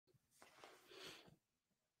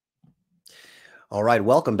All right,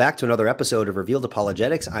 welcome back to another episode of Revealed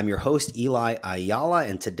Apologetics. I'm your host, Eli Ayala,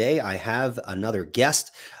 and today I have another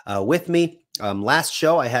guest with me. Last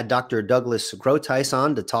show, I had Dr. Douglas Groothuis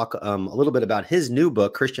on to talk a little bit about his new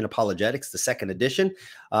book, Christian Apologetics, the second edition,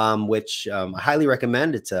 which I highly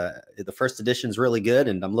recommend. The first edition is really good,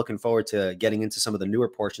 and I'm looking forward to getting into some of the newer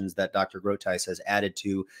portions that Dr. Groothuis has added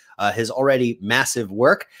to his already massive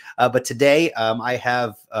work. But today, I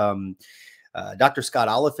have Dr. Scott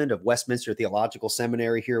Oliphint of Westminster Theological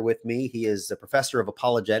Seminary here with me. He is a professor of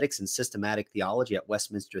apologetics and systematic theology at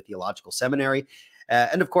Westminster Theological Seminary.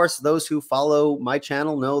 And of course, those who follow my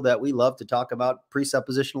channel know that we love to talk about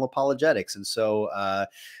presuppositional apologetics. And so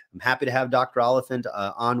I'm happy to have Dr. Oliphint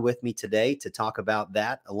on with me today to talk about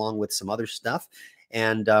that, along with some other stuff.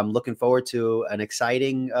 And I'm looking forward to an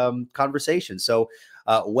exciting conversation. So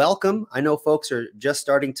welcome. I know folks are just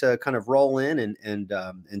starting to kind of roll in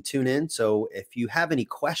and tune in. So if you have any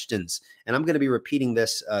questions, and I'm going to be repeating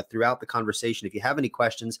this throughout the conversation, if you have any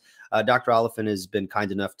questions, Dr. Oliphint has been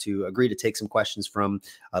kind enough to agree to take some questions from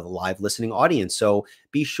the live listening audience. So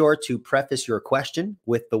be sure to preface your question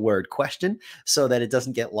with the word question so that it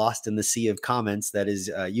doesn't get lost in the sea of comments that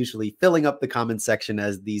is usually filling up the comment section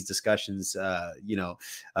as these discussions,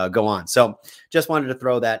 go on. So just wanted to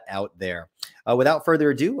throw that out there. Without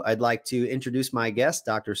further ado, I'd like to introduce my guest,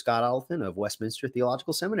 Dr. Scott Oliphint of Westminster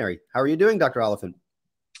Theological Seminary. How are you doing, Dr. Oliphint?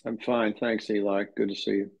 I'm fine. Thanks, Eli. Good to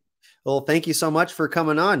see you. Well, thank you so much for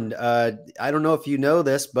coming on. I don't know if you know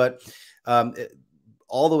this, but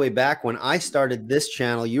all the way back when I started this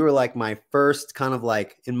channel, you were like my first kind of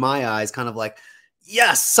like, in my eyes, kind of like,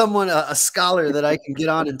 yes, someone, a scholar that I can get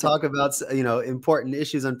on and talk about, important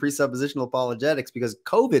issues on presuppositional apologetics, because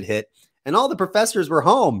COVID hit and all the professors were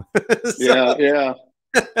home. Yeah.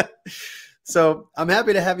 So I'm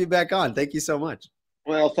happy to have you back on. Thank you so much.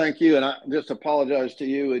 Well, thank you. And I just apologize to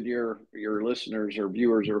you and your listeners or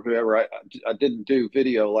viewers or whoever. I didn't do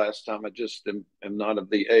video last time. I just am not of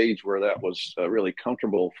the age where that was really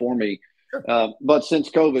comfortable for me. Sure. But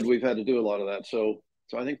since COVID, we've had to do a lot of that. So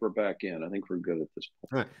I think we're back in. I think we're good at this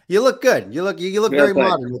point. All right. You look good. You look very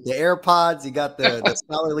modern with the AirPods. You got the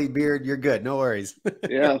scholarly beard. You're good. No worries.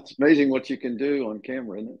 Yeah, it's amazing what you can do on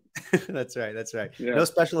camera, isn't it? That's right. That's right. Yeah. No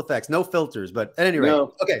special effects, no filters. But at any rate,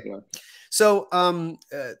 okay. Yeah. So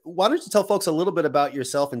why don't you tell folks a little bit about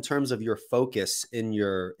yourself in terms of your focus in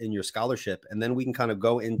your scholarship, and then we can kind of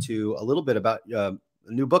go into a little bit about a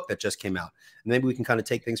new book that just came out, and maybe we can kind of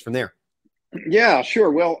take things from there. Yeah,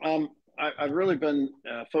 sure. Well, I've really been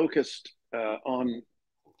focused on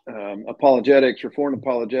apologetics, Reformed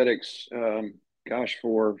apologetics,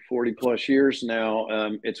 for 40 plus years now.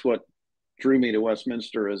 It's what drew me to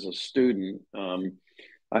Westminster as a student.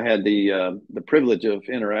 I had the privilege of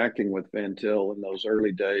interacting with Van Til in those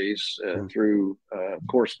early days through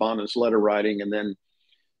correspondence, letter writing, and then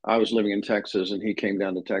I was living in Texas, and he came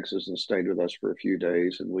down to Texas and stayed with us for a few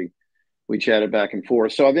days, and we chatted back and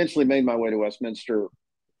forth. So I eventually made my way to Westminster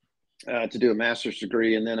to do a master's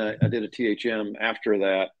degree, and then I did a THM after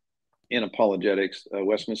that in apologetics.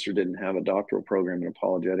 Westminster didn't have a doctoral program in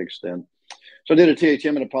apologetics then, so I did a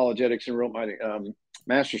THM in apologetics and wrote my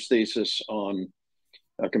master's thesis on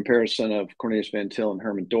a comparison of Cornelius Van Til and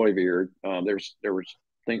Herman Dooyeweerd. There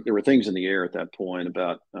were things in the air at that point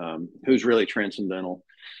about who's really transcendental,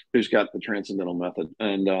 who's got the transcendental method,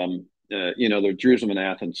 and the Jerusalem and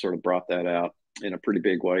Athens sort of brought that out in a pretty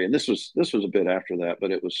big way. And this was a bit after that, but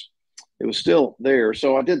it was still there.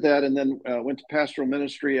 So I did that, and then went to pastoral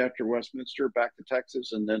ministry after Westminster, back to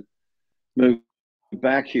Texas, and then moved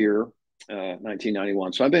back here.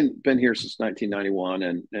 1991. So I've been here since 1991,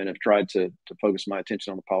 and have tried to focus my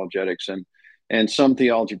attention on apologetics and some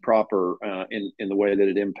theology proper in the way that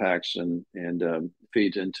it impacts and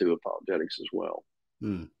feeds into apologetics as well.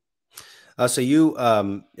 So you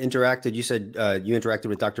interacted. You said you interacted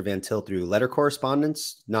with Dr. Van Til through letter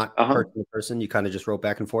correspondence, not person to person. You kind of just wrote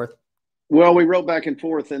back and forth. Well, we wrote back and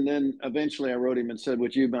forth, and then eventually I wrote him and said,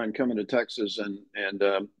 "Would you mind coming to Texas?" And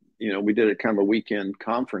we did a kind of a weekend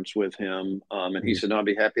conference with him, and he said, "No, I'd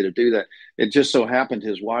be happy to do that." It just so happened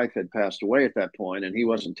his wife had passed away at that point, and he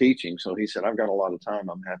wasn't teaching, so he said, "I've got a lot of time.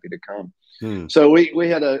 I'm happy to come." So we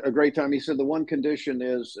had a great time. He said, "The one condition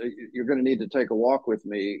is you're going to need to take a walk with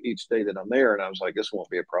me each day that I'm there." And I was like, "This won't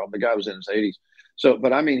be a problem." The guy was in his 80s. So,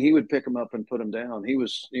 but I mean, he would pick him up and put him down. He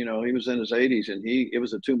was in his 80s, and it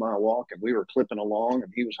was a 2-mile walk, and we were clipping along,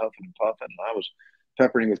 and he was huffing and puffing, and I was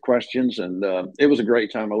peppering with questions, and it was a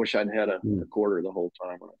great time. I wish I'd had a quarter the whole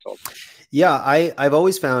time when I talked to him. Yeah, I've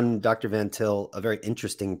always found Dr. Van Til a very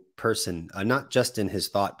interesting person, not just in his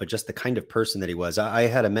thought, but just the kind of person that he was. I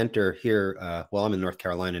had a mentor here. Well, I'm in North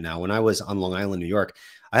Carolina now. When I was on Long Island, New York,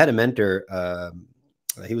 I had a mentor.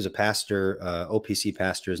 He was a pastor, OPC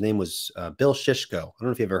pastor. His name was Bill Shishko. I don't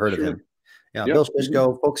know if you ever heard of him. Yeah, yep. Bill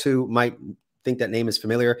Shishko. Folks who might think that name is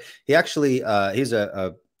familiar. He actually he's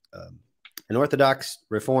an Orthodox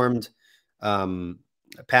Reformed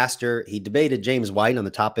pastor. He debated James White on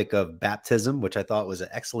the topic of baptism, which I thought was an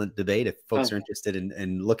excellent debate if folks are interested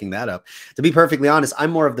in looking that up. To be perfectly honest,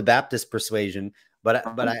 I'm more of the Baptist persuasion, but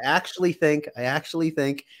I actually think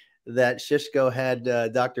that Shishko had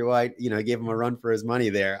Dr. White, gave him a run for his money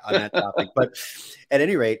there on that topic. But at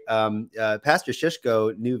any rate, Pastor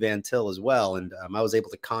Shishko knew Van Til as well, and I was able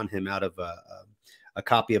to con him out of a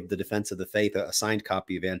copy of The Defense of the Faith, a signed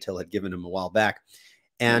copy Van Til had given him a while back.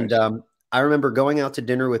 And I remember going out to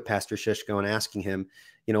dinner with Pastor Shishko and asking him,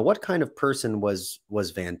 what kind of person was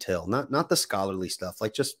Van Til? Not the scholarly stuff,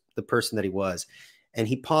 like just the person that he was. And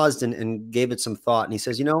he paused and gave it some thought. And he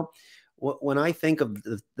says, when I think of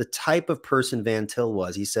the type of person Van Til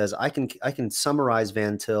was, he says, I can summarize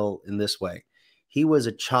Van Til in this way. He was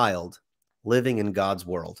a child living in God's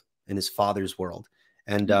world, in his Father's world.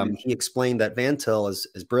 And he explained that Van Til, as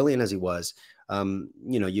brilliant as he was,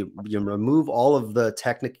 you remove all of the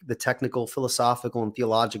technical, philosophical, and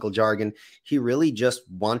theological jargon. He really just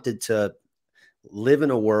wanted to live in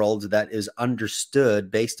a world that is understood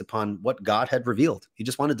based upon what God had revealed. He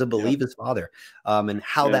just wanted to believe his Father, and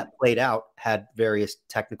how that played out had various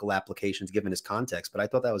technical applications given his context. But I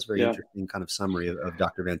thought that was very interesting kind of summary of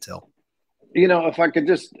Dr. Van Til. If I could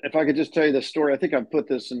just tell you the story, I think I put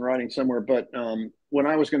this in writing somewhere, but when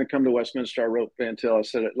I was going to come to Westminster, I wrote Van Til. I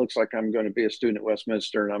said, it looks like I'm going to be a student at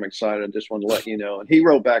Westminster and I'm excited. I just wanted to let you know. And he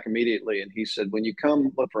wrote back immediately and he said, when you come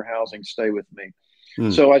look for housing, stay with me.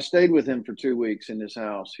 So I stayed with him for 2 weeks in his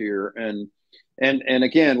house here. And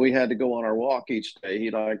again, we had to go on our walk each day. He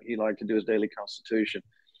liked to do his daily constitution.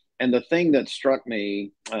 And the thing that struck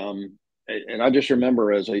me, and I just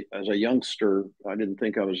remember as a youngster, I didn't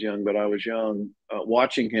think I was young, but I was young,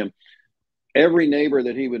 watching him. Every neighbor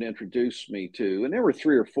that he would introduce me to, and there were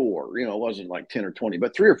 3 or 4, it wasn't like 10 or 20,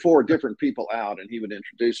 but 3 or 4 different people out, and he would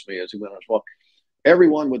introduce me as he went on his walk.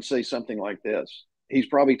 Everyone would say something like this: he's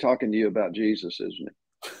probably talking to you about Jesus, isn't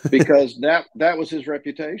he? Because that was his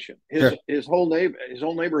reputation. His whole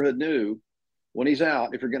neighborhood knew when he's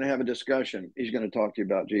out, if you're going to have a discussion, he's going to talk to you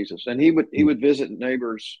about Jesus. And he would visit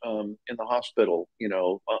neighbors in the hospital,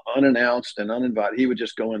 unannounced and uninvited. He would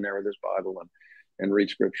just go in there with his Bible and read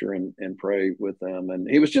scripture and pray with them. And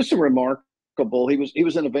he was just a remarkable. He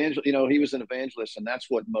was an evangelist. He was an evangelist, and that's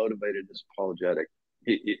what motivated his apologetic.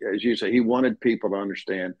 He, as you say, he wanted people to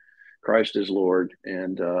understand Christ is Lord,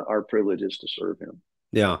 and our privilege is to serve him.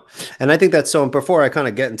 Yeah. And I think that's so, before I kind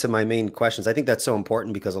of get into my main questions, I think that's so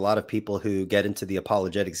important because a lot of people who get into the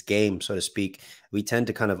apologetics game, so to speak, we tend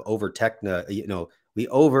to kind of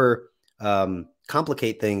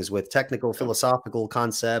complicate things with technical philosophical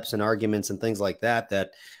concepts and arguments and things like that,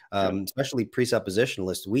 especially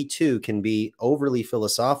presuppositionalists, we too can be overly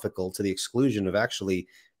philosophical to the exclusion of actually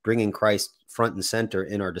bringing Christ front and center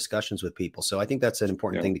in our discussions with people. So I think that's an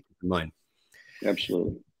important thing to keep in mind.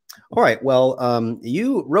 Absolutely. All right. Well,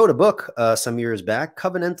 you wrote a book some years back,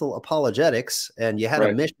 Covenantal Apologetics, and you had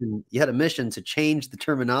a mission. You had a mission to change the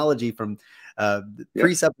terminology from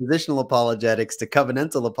presuppositional apologetics to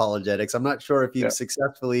covenantal apologetics. I'm not sure if you've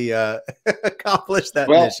successfully accomplished that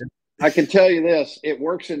mission. I can tell you this: it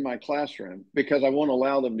works in my classroom because I won't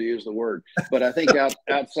allow them to use the word. But I think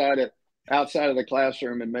outside of the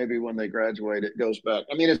classroom, and maybe when they graduate, it goes back.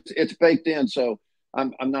 I mean, it's baked in, so.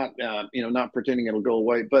 I'm not, not pretending it'll go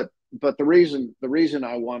away, but the reason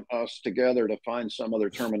I want us together to find some other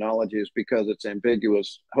terminology is because it's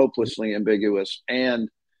ambiguous, hopelessly ambiguous, and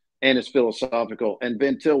it's philosophical. And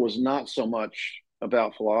Van Til was not so much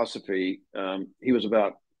about philosophy. He was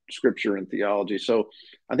about scripture and theology. So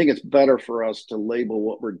I think it's better for us to label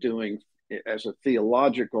what we're doing as a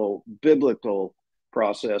theological, biblical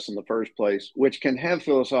process in the first place, which can have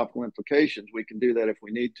philosophical implications. We can do that if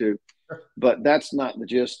we need to, but that's not the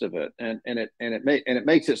gist of it. And it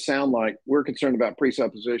makes it sound like we're concerned about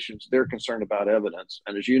presuppositions. They're concerned about evidence.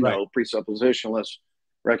 And as you know, presuppositionalists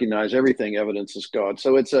recognize everything evidence is God.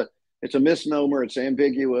 So it's a misnomer. It's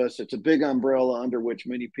ambiguous. It's a big umbrella under which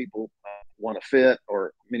many people want to fit,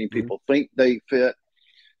 or many people think they fit.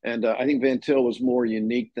 And I think Van Til was more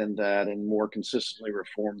unique than that and more consistently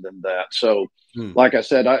reformed than that. So, like I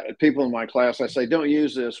said, people in my class, I say, don't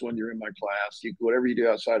use this when you're in my class. Whatever you do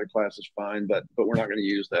outside of class is fine, but we're not going to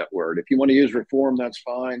use that word. If you want to use reform, that's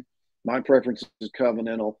fine. My preference is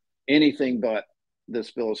covenantal. Anything but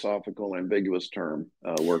this philosophical ambiguous term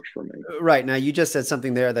works for me. Right. Now, you just said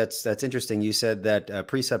something there that's interesting. You said that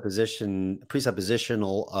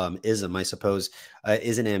presuppositional ism, I suppose,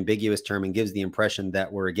 is an ambiguous term and gives the impression that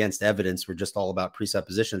we're against evidence. We're just all about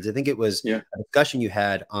presuppositions. I think it was a discussion you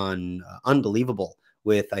had on Unbelievable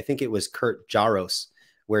with, I think it was Kurt Jaros,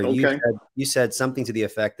 where you said something to the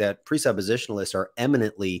effect that presuppositionalists are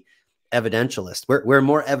eminently evidentialist. We're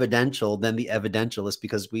more evidential than the evidentialist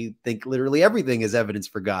because we think literally everything is evidence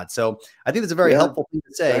for God. So I think that's a very helpful thing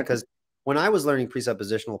to say, because when I was learning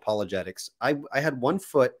presuppositional apologetics, I had one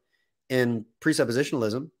foot in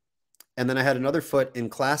presuppositionalism, and then I had another foot in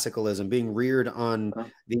classicalism, being reared on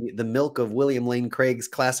the milk of William Lane Craig's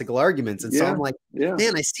classical arguments. And so I'm like,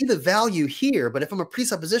 man, I see the value here, but if I'm a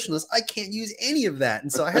presuppositionalist, I can't use any of that.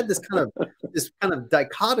 And so I had this kind of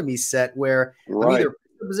dichotomy set where I'm either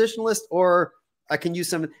presuppositionalist or I can use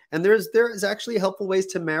some, and there is actually helpful ways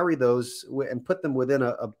to marry those and put them within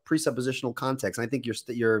a presuppositional context. And I think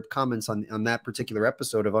your comments on that particular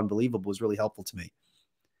episode of Unbelievable was really helpful to me.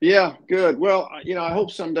 Yeah, good. Well, I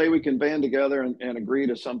hope someday we can band together and agree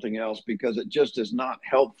to something else, because it just is not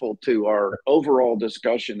helpful to our overall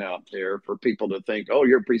discussion out there for people to think, oh,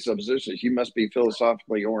 you're presuppositionalist. You must be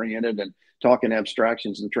philosophically oriented and talking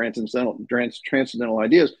abstractions and transcendental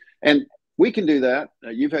ideas. And we can do that.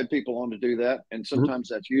 You've had people on to do that. And sometimes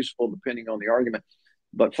that's useful depending on the argument.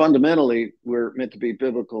 But fundamentally, we're meant to be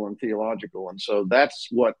biblical and theological. And so that's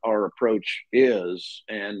what our approach is.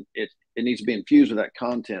 And it needs to be infused with that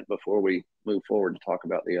content before we move forward to talk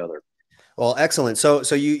about the other. Well, excellent. So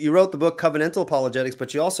you wrote the book Covenantal Apologetics,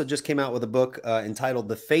 but you also just came out with a book entitled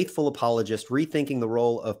The Faithful Apologist, Rethinking the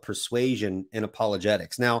Role of Persuasion in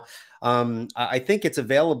Apologetics. Now, I think it's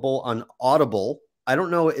available on Audible. I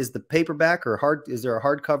don't know, is the paperback or is there a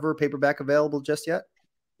hardcover paperback available just yet?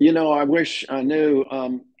 I wish I knew.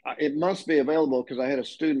 It must be available, because I had a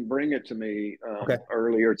student bring it to me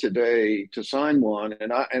earlier today to sign one,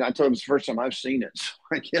 and I told him it's the first time I've seen it, so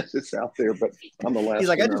I guess it's out there. But I'm the last. He's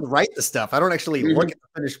like, I just write the stuff. I don't actually look at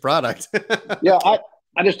the finished product. Yeah, I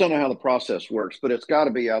just don't know how the process works, but it's got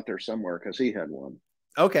to be out there somewhere, because he had one.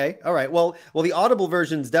 Okay. All right. Well, the Audible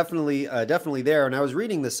version is definitely there. And I was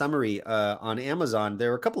reading the summary on Amazon. There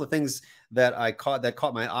were a couple of things that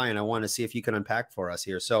caught my eye, and I want to see if you can unpack for us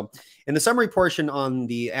here. So in the summary portion on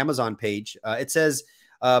the Amazon page, it says,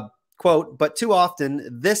 quote, but too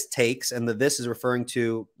often this takes, and this is referring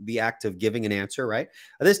to the act of giving an answer, right?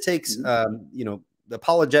 This takes, the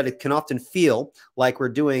apologetic can often feel like we're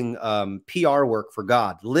doing PR work for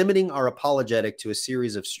God, limiting our apologetic to a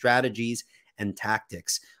series of strategies and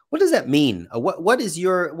tactics. What does that mean? What is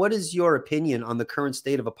your opinion on the current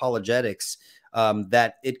state of apologetics,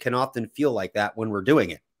 that it can often feel like that when we're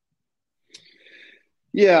doing it?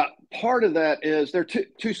 Yeah, part of that is there are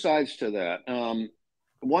two sides to that.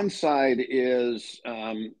 One side is,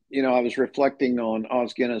 I was reflecting on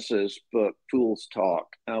Os Guinness's book, Fool's Talk,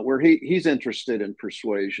 where he's interested in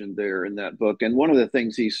persuasion there in that book. And one of the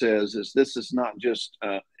things he says is this is not just,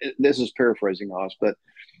 this is paraphrasing Os, but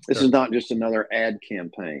this is not just another ad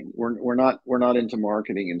campaign. We're not into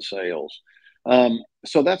marketing and sales.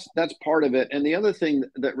 So that's part of it. And the other thing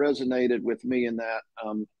that resonated with me in that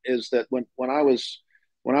is that when I was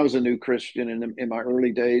a new Christian and in my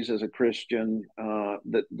early days as a Christian,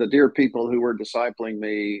 the dear people who were discipling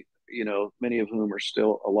me, many of whom are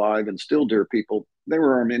still alive and still dear people, they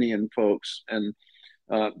were Arminian folks, and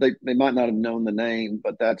they might not have known the name,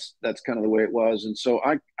 but that's kind of the way it was. And so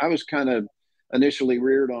I was kind of initially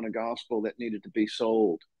reared on a gospel that needed to be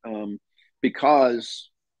sold, because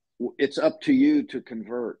it's up to you to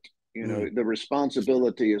convert. The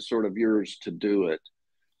responsibility is sort of yours to do it.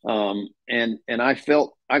 And I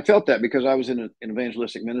felt that because I was in an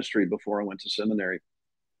evangelistic ministry before I went to seminary.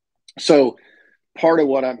 So part of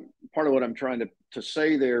what I'm trying to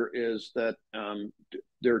say there is that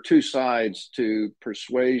there are two sides to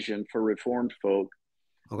persuasion for Reformed folk.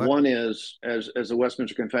 Okay. One is, as the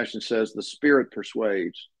Westminster Confession says, the Spirit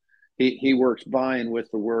persuades. He works by and with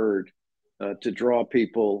the Word to draw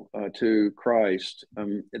people to Christ.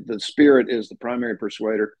 The Spirit is the primary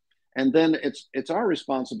persuader. And then it's our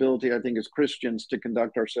responsibility, I think, as Christians, to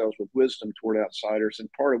conduct ourselves with wisdom toward outsiders. And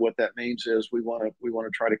part of what that means is we want to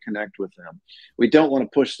try to connect with them. We don't want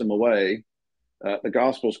to push them away. The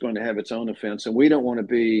gospel is going to have its own offense, and we don't want to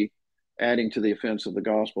be adding to the offense of the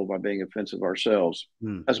gospel by being offensive ourselves,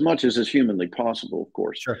 Mm. as much as is humanly possible, of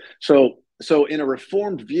course. Sure. So in a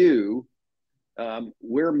Reformed view,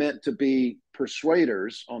 we're meant to be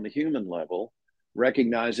persuaders on the human level,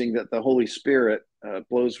 recognizing that the Holy Spirit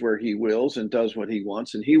blows where he wills and does what he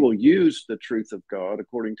wants, and he will use the truth of God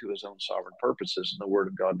according to his own sovereign purposes, and the word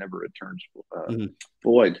of God never returns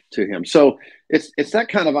void to him. So it's that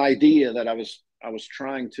kind of idea that I was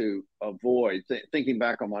trying to avoid. Thinking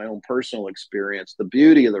back on my own personal experience, the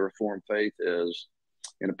beauty of the Reformed faith is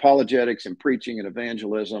in apologetics and preaching and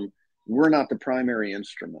evangelism, we're not the primary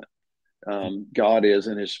instrument. God is,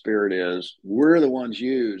 and his Spirit is. We're the ones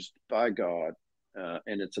used by God,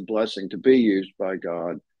 and it's a blessing to be used by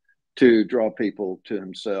God to draw people to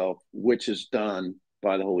himself, which is done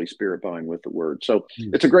by the Holy Spirit bowing with the word. So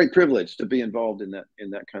it's a great privilege to be involved in that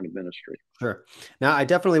kind of ministry. Sure. Now, I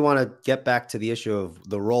definitely want to get back to the issue of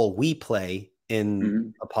the role we play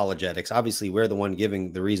in apologetics. Obviously, we're the one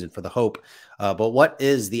giving the reason for the hope, but what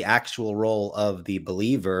is the actual role of the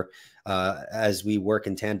believer as we work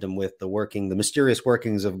in tandem with the mysterious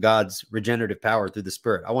workings of God's regenerative power through the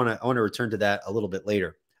Spirit? I want to return to that a little bit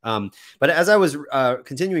later. But as I was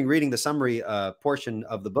continuing reading the summary portion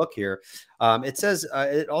of the book here,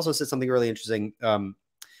 it also says something really interesting.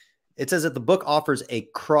 It says that the book offers a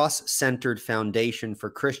cross-centered foundation for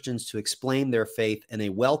Christians to explain their faith in a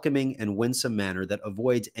welcoming and winsome manner that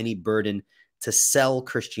avoids any burden to sell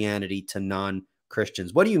Christianity to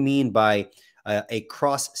non-Christians. What do you mean by a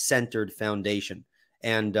cross-centered foundation?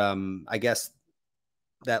 And I guess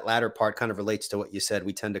that latter part kind of relates to what you said.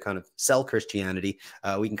 We tend to kind of sell Christianity.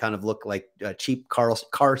 We can kind of look like cheap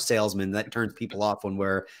car salesmen that turns people off when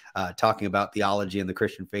we're talking about theology and the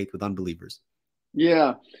Christian faith with unbelievers.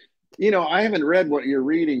 Yeah. I haven't read what you're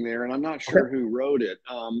reading there, and I'm not sure who wrote it.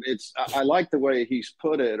 I like the way he's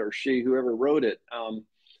put it, or she, whoever wrote it.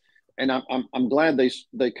 And I'm glad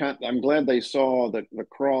I'm glad they saw the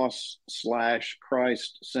cross/Christ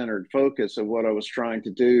centered focus of what I was trying to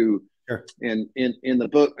do in the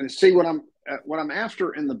book. And see what I'm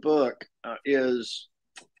after in the book is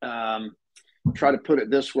try to put it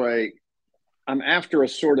this way. I'm after a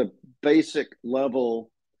sort of basic level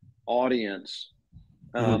audience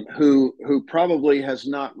who probably has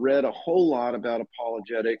not read a whole lot about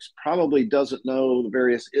apologetics, probably doesn't know the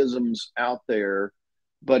various isms out there,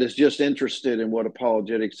 but is just interested in what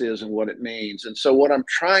apologetics is and what it means. And so what I'm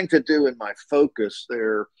trying to do in my focus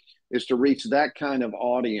there is to reach that kind of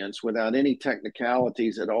audience without any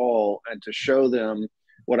technicalities at all, and to show them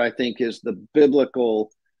what I think is the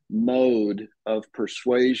biblical mode of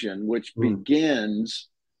persuasion, which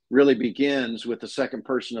really begins with the second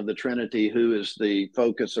person of the Trinity, who is the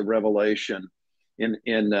focus of Revelation in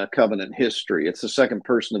covenant history. It's the second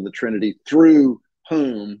person of the Trinity through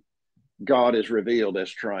whom God is revealed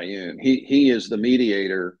as triune. He is the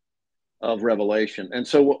mediator of Revelation. And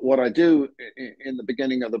so what I do in the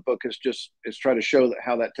beginning of the book is try to show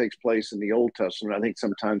how that takes place in the Old Testament. I think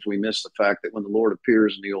sometimes we miss the fact that when the Lord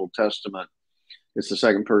appears in the Old Testament, it's the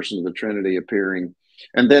second person of the Trinity appearing.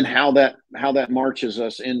 And then how that marches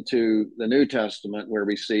us into the New Testament, where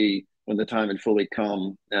we see when the time had fully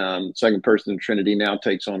come, second person of the Trinity now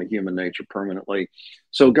takes on a human nature permanently.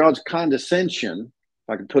 So God's condescension,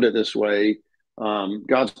 if I can put it this way,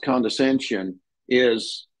 God's condescension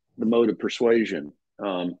is the mode of persuasion.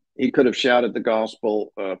 He could have shouted the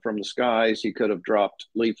gospel from the skies. He could have dropped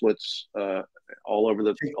leaflets all over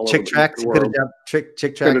the world. Chick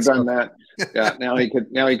could have done that. Yeah, now he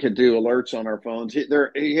could do alerts on our phones.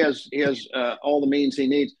 He has all the means he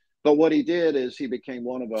needs. But what he did is he became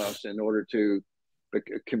one of us in order to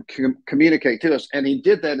communicate to us, and he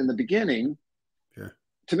did that in the beginning. Sure.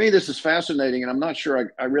 To me, this is fascinating, and I'm not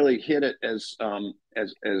sure I really hit it as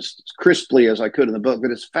crisply as I could in the book.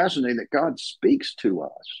 But it's fascinating that God speaks to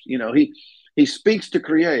us. He speaks to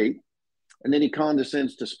create, and then he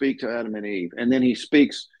condescends to speak to Adam and Eve, and then he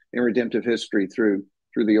speaks in redemptive history through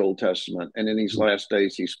the Old Testament, and in these last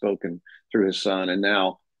days he's spoken through his Son, and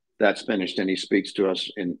now that's finished, and he speaks to us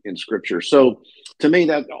in Scripture. So to me,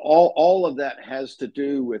 that all of that has to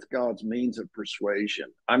do with God's means of persuasion.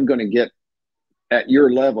 I'm going to get at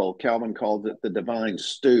your level. Calvin called it the divine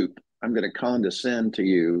stoop. I'm going to condescend to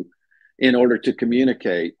you in order to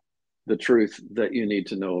communicate the truth that you need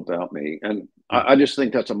to know about me. And I just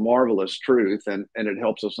think that's a marvelous truth, and it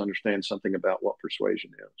helps us understand something about what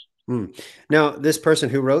persuasion is. Now, this person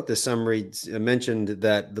who wrote this summary mentioned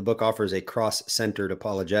that the book offers a cross-centered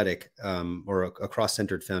apologetic or a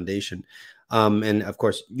cross-centered foundation. And of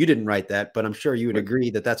course, you didn't write that, but I'm sure you would agree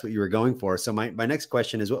that that's what you were going for. So my next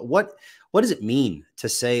question is, what does it mean to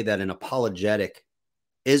say that an apologetic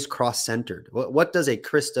is cross-centered? What does a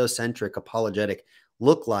Christocentric apologetic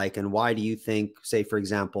look like, and why do you think, say, for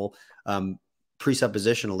example,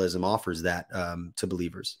 presuppositionalism offers that to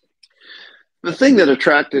believers? The thing that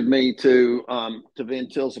attracted me to Van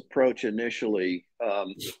Til's approach initially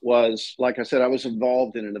was, like I said, I was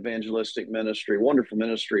involved in an evangelistic ministry, wonderful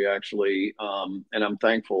ministry actually, and I'm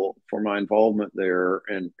thankful for my involvement there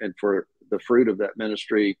and for the fruit of that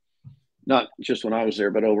ministry, not just when I was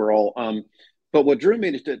there, but overall. But what drew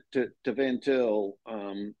me to Van Til,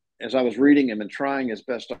 as I was reading him and trying as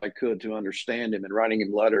best I could to understand him and writing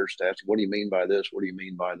him letters to ask, what do you mean by this? What do you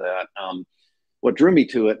mean by that? What drew me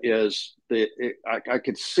to it is I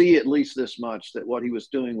could see at least this much, that what he was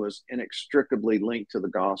doing was inextricably linked to the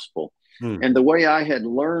gospel. And the way I had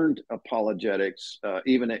learned apologetics,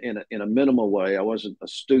 even in a minimal way, I wasn't a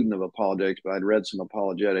student of apologetics, but I'd read some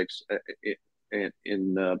apologetics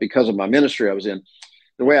because of my ministry I was in.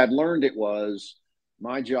 The way I'd learned it was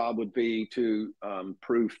my job would be to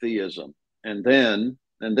prove theism. And then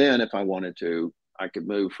if I wanted to, I could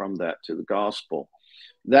move from that to the gospel.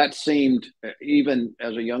 That seemed, even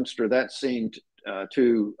as a youngster, that seemed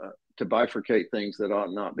to bifurcate things that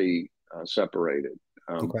ought not be separated.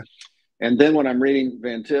 Okay. And then when I'm reading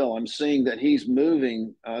Van Til, I'm seeing that he's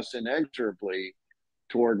moving us inexorably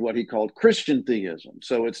toward what he called Christian theism.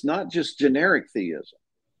 So it's not just generic theism,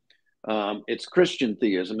 it's Christian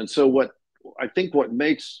theism. And so what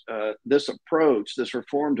makes this approach, this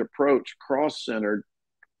Reformed approach, cross-centered,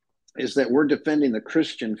 is that we're defending the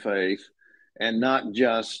Christian faith and not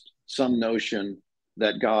just some notion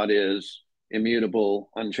that God is immutable,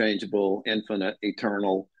 unchangeable, infinite,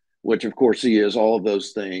 eternal, which of course he is, all of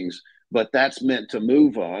those things. But that's meant to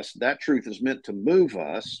move us. That truth is meant to move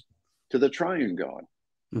us to the triune God.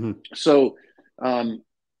 So,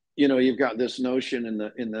 you've got this notion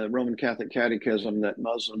in the Roman Catholic Catechism that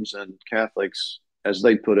Muslims and Catholics, as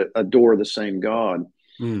they put it, adore the same God.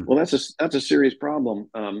 Well, that's a serious problem.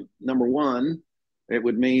 Number one, it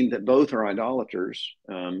would mean that both are idolaters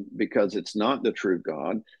because it's not the true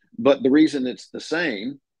God. But the reason it's the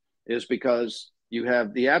same is because you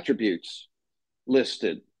have the attributes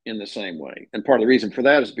listed in the same way. And part of the reason for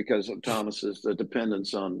that is because of Thomas's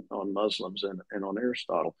dependence on Muslims and on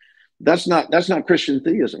Aristotle. That's not Christian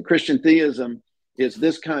theism. Christian theism is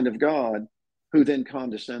this kind of God who then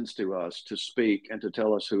condescends to us to speak and to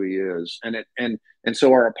tell us who he is. And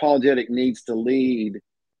so our apologetic needs to lead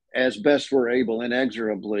as best we're able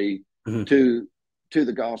inexorably to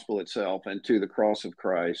the gospel itself and to the cross of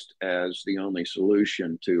Christ as the only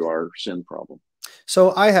solution to our sin problem.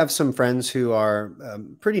 So I have some friends who are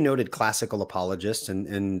pretty noted classical apologists,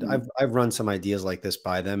 and I've run some ideas like this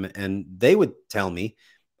by them, and they would tell me,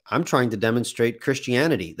 I'm trying to demonstrate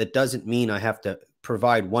Christianity. That doesn't mean I have to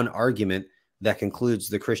provide one argument that concludes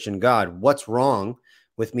the Christian God. What's wrong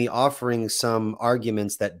with me offering some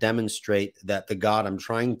arguments that demonstrate that the God I'm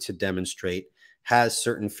trying to demonstrate has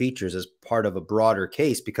certain features as part of a broader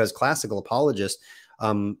case? Because classical apologists,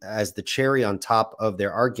 as the cherry on top of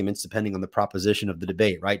their arguments, depending on the proposition of the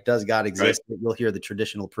debate, right? Does God exist? Right. You'll hear the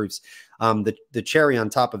traditional proofs. The cherry on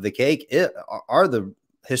top of the cake are the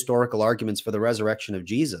historical arguments for the resurrection of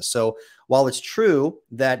Jesus. So while it's true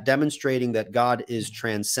that demonstrating that God is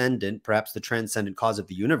transcendent, perhaps the transcendent cause of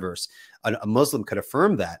the universe, a Muslim could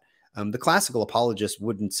affirm that, the classical apologist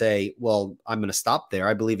wouldn't say, well, I'm going to stop there.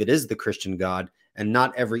 I believe it is the Christian God. And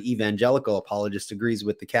not every evangelical apologist agrees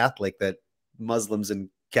with the Catholic that Muslims and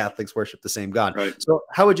Catholics worship the same God. Right. So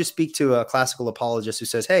how would you speak to a classical apologist who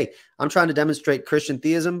says, hey, I'm trying to demonstrate Christian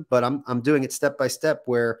theism, but I'm doing it step by step,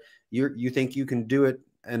 where you think you can do it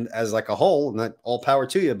and as like a whole, and that all power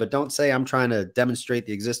to you, but don't say I'm trying to demonstrate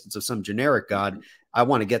the existence of some generic God. I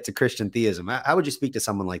want to get to Christian theism. How would you speak to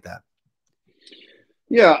someone like that?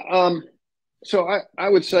 Yeah. So I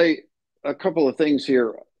would say a couple of things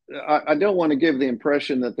here. I don't want to give the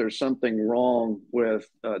impression that there's something wrong with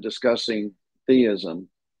discussing theism.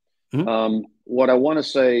 What I want to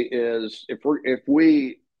say is if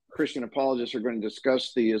we Christian apologists are going to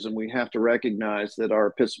discuss theism, we have to recognize that our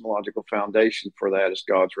epistemological foundation for that is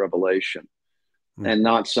God's revelation, and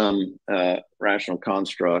not some rational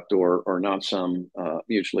construct or not some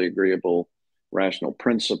mutually agreeable rational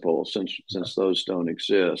principle, since those don't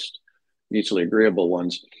exist, mutually agreeable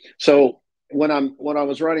ones. So when I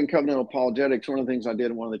was writing Covenantal Apologetics, one of the things I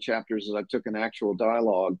did in one of the chapters is I took an actual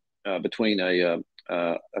dialogue between a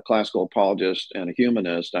classical apologist and a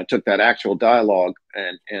humanist. I took that actual dialogue,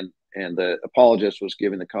 and the apologist was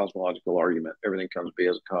giving the cosmological argument. Everything comes to be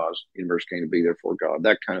as a cause. The universe came to be, therefore God.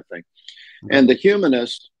 That kind of thing. And the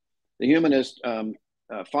humanist,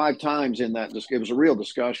 5 times in that, it was a real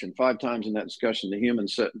discussion. 5 times in that discussion,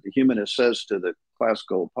 the humanist says to the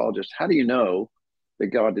classical apologist, how do you know that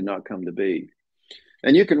God did not come to be?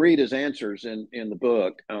 And you can read his answers in the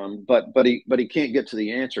book, but he can't get to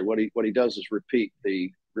the answer. What he does is repeat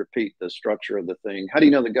the structure of the thing. How do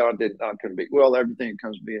you know that God did not come to be? Well, everything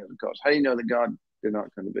comes to be as a cause. How do you know that God did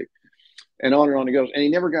not come to be? And on it goes. And he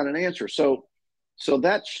never got an answer. So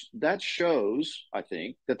that shows, I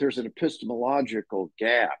think, that there's an epistemological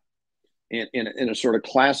gap in a sort of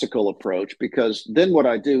classical approach, because then what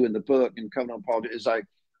I do in the book in Covenant Apologetics is I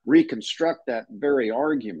reconstruct that very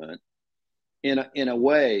argument in a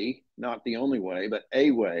way, not the only way, but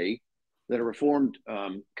a way that a Reformed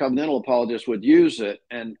covenantal apologist would use it.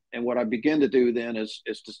 And what I begin to do then is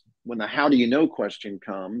to, when the how do you know question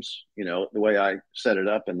comes, the way I set it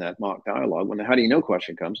up in that mock dialogue, when the how do you know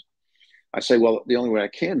question comes, I say, well, the only way I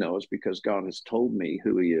can know is because God has told me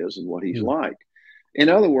who he is and what he's like. In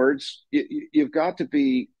other words, you've got to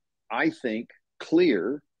be, I think,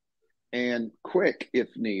 clear and quick if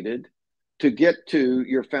needed to get to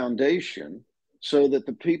your foundation, so that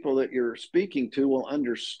the people that you're speaking to will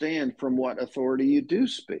understand from what authority you do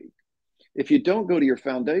speak. If you don't go to your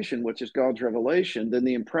foundation, which is God's revelation, then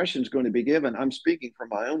the impression is going to be given, I'm speaking from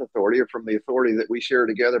my own authority or from the authority that we share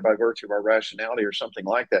together by virtue of our rationality or something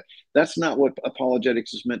like that. That's not what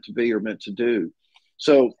apologetics is meant to be or meant to do.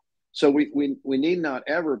 So we need not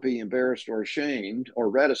ever be embarrassed or ashamed or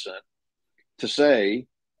reticent to say,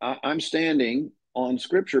 I'm standing on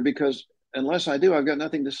Scripture, because unless I do, I've got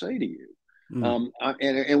nothing to say to you.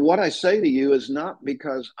 And what I say to you is not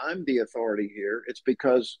because I'm the authority here. It's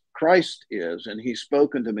because Christ is, and he's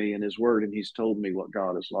spoken to me in his word, and he's told me what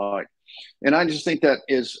God is like. And I just think that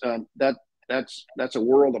is that's a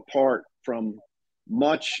world apart from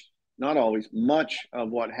much, not always, much of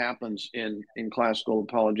what happens in classical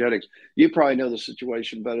apologetics. You probably know the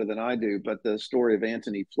situation better than I do, but the story of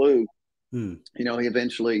Antony Flew, he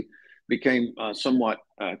eventually became somewhat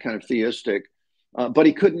kind of theistic. But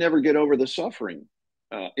he could never get over the suffering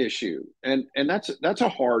issue, and that's a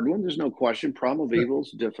hard one. There's no question. Problem of evil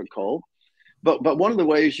is difficult, but one of the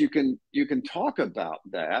ways you can talk about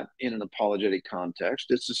that in an apologetic context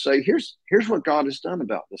is to say, here's what God has done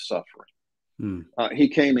about the suffering. He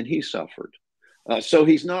came and he suffered, so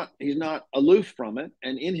he's not aloof from it,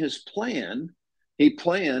 and in his plan, he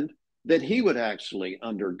planned that he would actually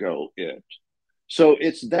undergo it. So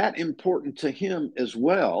it's that important to him as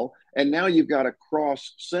well. And now you've got a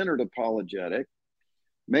cross-centered apologetic.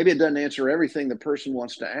 Maybe it doesn't answer everything the person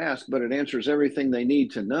wants to ask, but it answers everything they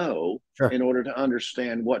need to know in order to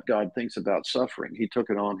understand what God thinks about suffering. He took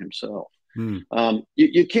it on himself.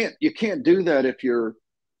 You can't do that if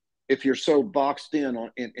you're so boxed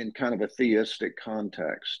in kind of a theistic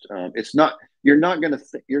context. You're not going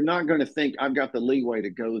to think I've got the leeway to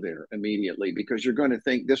go there immediately, because you're going to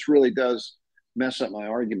think this really does mess up my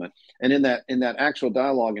argument. And in that actual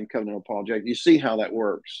dialogue in Covenant Apologetics, you see how that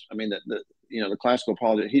works. I mean, the classical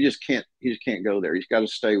apologist, he just can't go there. He's got to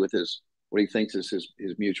stay with what he thinks is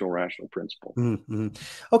his mutual rational principle.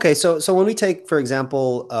 Okay, so when we take, for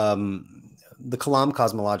example, the Kalam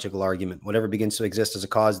cosmological argument, whatever begins to exist as a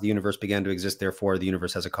cause, the universe began to exist, therefore the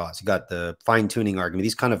universe has a cause. You got the fine-tuning argument,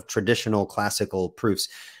 these kind of traditional classical proofs.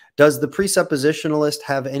 Does the presuppositionalist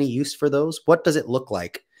have any use for those? What does it look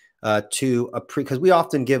like? Because we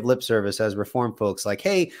often give lip service as Reformed folks, like,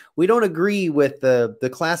 hey, we don't agree with the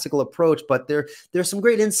classical approach, but there's some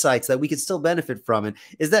great insights that we could still benefit from. And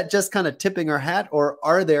is that just kind of tipping our hat, or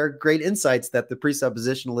are there great insights that the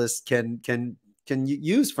presuppositionalists can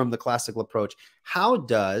use from the classical approach? How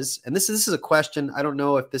does, and this is a question, I don't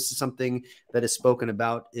know if this is something that is spoken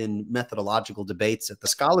about in methodological debates at the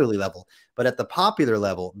scholarly level, but at the popular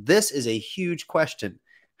level, this is a huge question.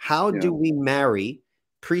 How do we marry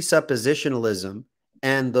presuppositionalism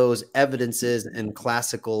and those evidences and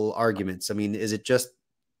classical arguments? I mean, is it just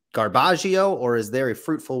garbaggio, or is there a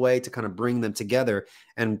fruitful way to kind of bring them together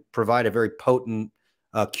and provide a very potent,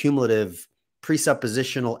 cumulative,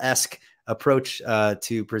 presuppositional-esque approach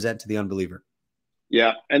to present to the unbeliever?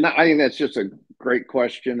 Yeah, and I think that's just a great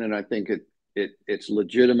question, and I think it's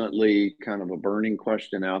legitimately kind of a burning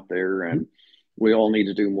question out there, and we all need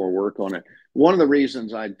to do more work on it. One of the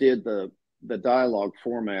reasons I did the dialogue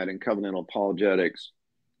format in covenantal apologetics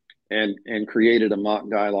and created a mock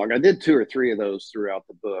dialogue. I did 2 or 3 of those throughout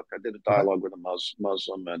the book. I did a dialogue with a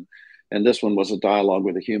Muslim, and this one was a dialogue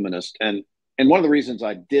with a humanist. And one of the reasons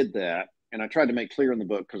I did that, and I tried to make clear in the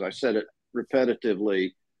book, because I said it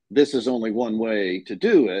repetitively, this is only one way to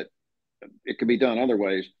do it. It could be done other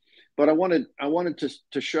ways. But I wanted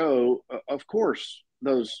to show, of course,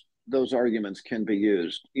 those arguments can be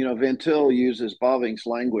used. Van Til uses Bavinck's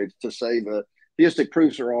language to say the theistic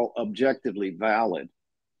proofs are all objectively valid.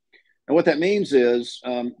 And what that means is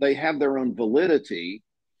they have their own validity,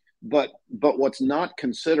 but what's not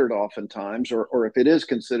considered oftentimes, or if it is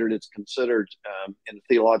considered, it's considered in a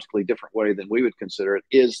theologically different way than we would consider it,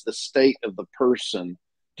 is the state of the person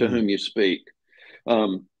to whom you speak.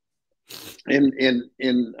 As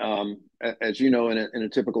you know, in a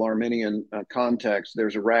typical Arminian context,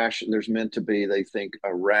 there's meant to be, they think,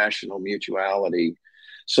 a rational mutuality,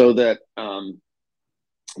 so that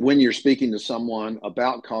when you're speaking to someone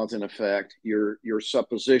about cause and effect, your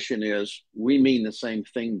supposition is we mean the same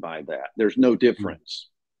thing by that. There's no difference.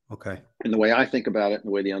 Okay. In the way I think about it and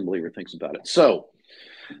the way the unbeliever thinks about it. So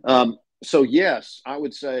yes, I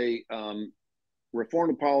would say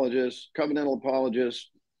Reformed apologists, covenantal apologists,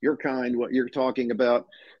 your kind, what you're talking about,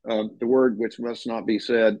 the word which must not be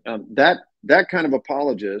said, that kind of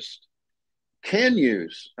apologist can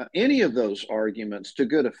use any of those arguments to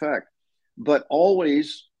good effect, but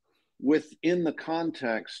always within the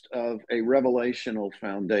context of a revelational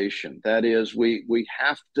foundation. That is, we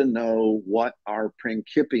have to know what our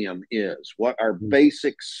principium is, what our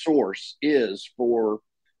basic source is for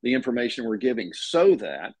the information we're giving, so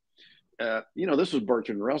that this was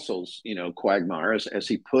Bertrand Russell's, quagmire, as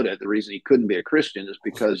he put it. The reason he couldn't be a Christian is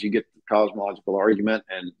because you get the cosmological argument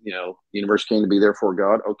and, the universe came to be therefore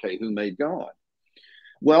God. Okay, who made God?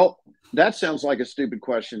 Well, that sounds like a stupid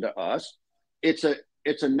question to us. It's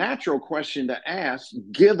a natural question to ask,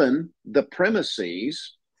 given the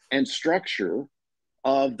premises and structure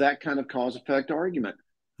of that kind of cause-effect argument.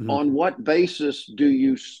 On what basis do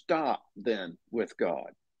you stop then with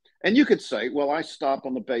God? And you could say, well, I stop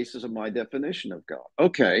on the basis of my definition of God.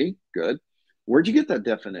 Okay, good. Where'd you get that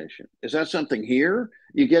definition? Is that something here?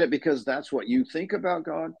 You get it because that's what you think about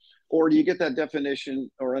God? Or do you get that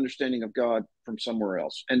definition or understanding of God from somewhere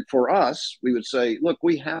else? And for us, we would say, look,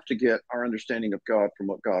 we have to get our understanding of God from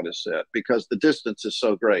what God has said, because the distance is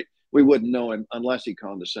so great. We wouldn't know him unless he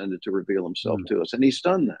condescended to reveal himself to us. And he's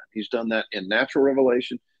done that. He's done that in natural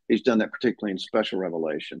revelation. He's done that particularly in special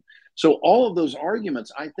revelation. So all of those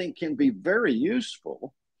arguments, I think, can be very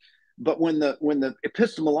useful. But when the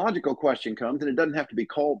epistemological question comes, and it doesn't have to be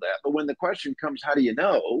called that, but when the question comes, how do you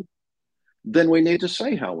know? Then we need to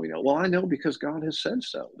say how we know. Well, I know because God has said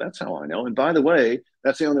so. That's how I know. And by the way,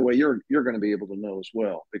 that's the only way you're going to be able to know as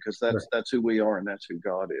well, because that's who we are and that's who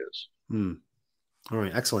God is. All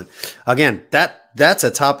right, excellent. Again, that's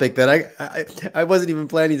a topic that I wasn't even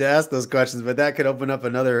planning to ask those questions, but that could open up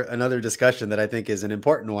another discussion that I think is an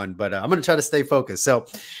important one. But I'm going to try to stay focused. So,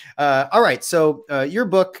 all right. So your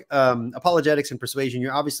book, Apologetics and Persuasion,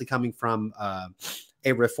 you're obviously coming from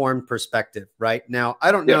a Reformed perspective, right? Now,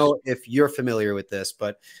 I don't know if you're familiar with this,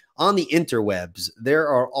 but on the interwebs, there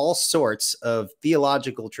are all sorts of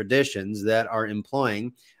theological traditions that are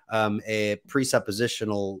employing a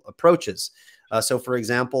presuppositional approaches. So, for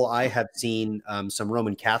example, I have seen some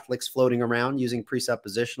Roman Catholics floating around using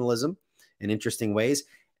presuppositionalism in interesting ways.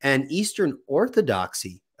 And Eastern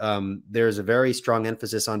Orthodoxy, there's a very strong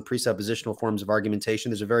emphasis on presuppositional forms of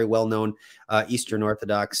argumentation. There's a very well-known Eastern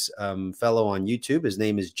Orthodox fellow on YouTube. His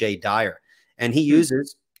name is Jay Dyer. And he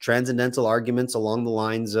uses transcendental arguments along the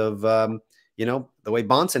lines of, the way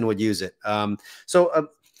Bonson would use it.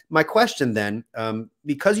 My question then,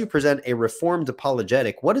 because you present a Reformed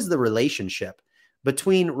apologetic, what is the relationship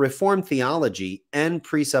between Reformed theology and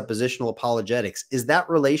presuppositional apologetics? Is that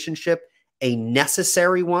relationship a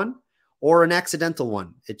necessary one or an accidental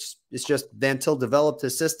one? It's just Van Til developed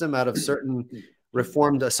his system out of certain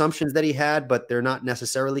Reformed assumptions that he had, but they're not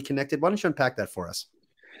necessarily connected. Why don't you unpack that for us?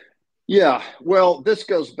 Yeah, well, this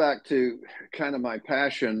goes back to kind of my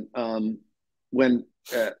passion. When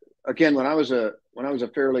I was a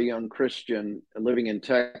fairly young Christian living in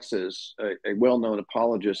Texas, a well-known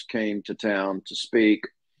apologist came to town to speak,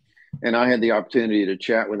 and I had the opportunity to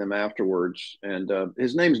chat with him afterwards. And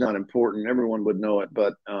his name's not important; everyone would know it,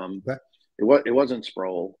 but it wasn't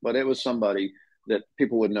Sproul, but it was somebody that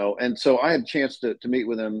people would know. And so I had a chance to meet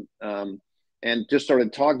with him and just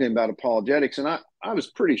started talking to him about apologetics. And I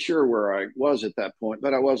was pretty sure where I was at that point,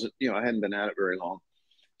 but I wasn't. I hadn't been at it very long.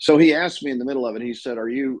 So he asked me in the middle of it, he said, are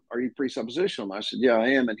you presuppositional? And I said, yeah, I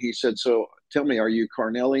am. And he said, so tell me, are you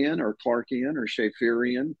Carnelian or Clarkian or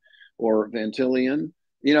Schaefferian or Van Tilian,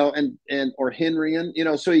 or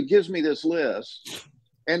Henryan, so he gives me this list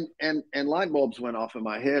and light bulbs went off in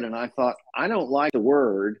my head. And I thought, I don't like the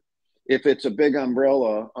word if it's a big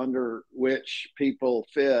umbrella under which people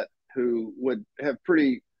fit who would have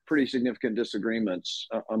pretty significant disagreements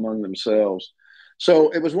among themselves.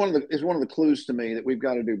 So it was one of the clues to me that we've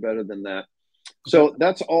got to do better than that. So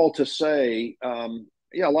that's all to say. A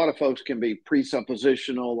lot of folks can be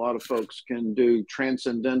presuppositional. A lot of folks can do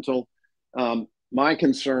transcendental. my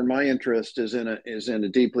concern, my interest is in a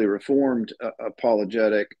deeply reformed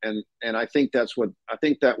apologetic, and I think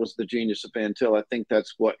that was the genius of Van Til. I think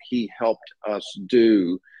that's what he helped us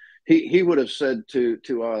do. He would have said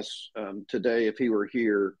to us today, if he were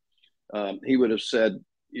here, he would have said,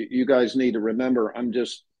 "You guys need to remember, I'm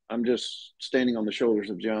just standing on the shoulders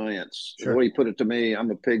of giants." Sure. The way he put it to me,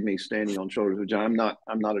 I'm a pygmy standing on shoulders of giants.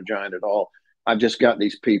 I'm not a giant at all. I've just got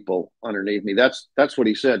these people underneath me. That's what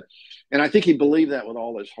he said. And I think he believed that with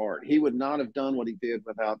all his heart. He would not have done what he did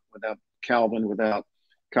without Calvin, without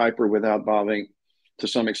Kuyper, without Bavinck, to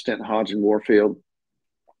some extent Hodgson Warfield.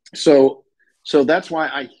 So that's why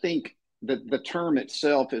I think that the term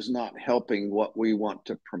itself is not helping what we want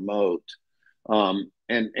to promote.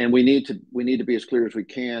 And we need to be as clear as we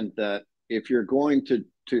can that if you're going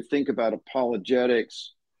to think about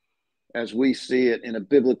apologetics as we see it in a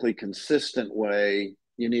biblically consistent way,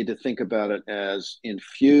 you need to think about it as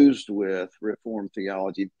infused with Reformed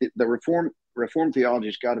theology. The Reformed theology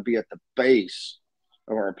has got to be at the base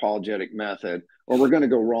of our apologetic method, or we're going to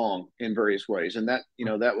go wrong in various ways. And that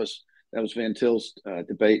was Van Til's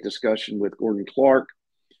debate discussion with Gordon Clark,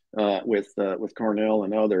 with Carnell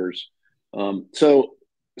and others. So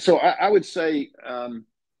I would say,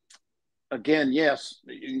 again, yes,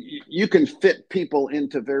 you can fit people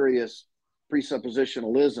into various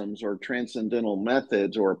presuppositionalisms or transcendental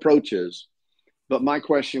methods or approaches. But my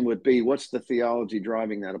question would be, what's the theology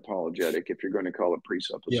driving that apologetic if you're going to call it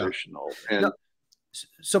presuppositional? Yeah. And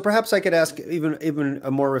so perhaps I could ask even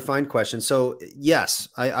a more refined question. So yes,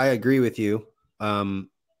 I agree with you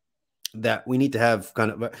that we need to have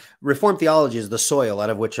kind of Reformed theology is the soil out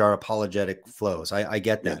of which our apologetic flows. I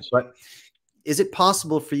get that. Yes. But is it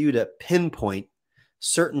possible for you to pinpoint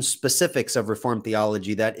certain specifics of Reformed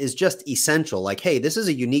theology that is just essential? Like, hey, this is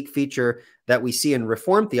a unique feature that we see in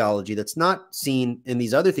Reformed theology that's not seen in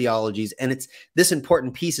these other theologies. And this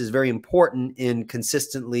important piece is very important in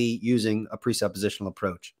consistently using a presuppositional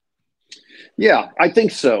approach. Yeah, I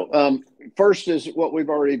think so. First is what we've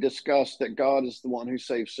already discussed, that God is the one who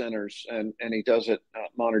saves sinners, and he does it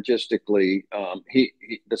monergistically.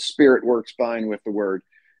 The Spirit works by and with the Word.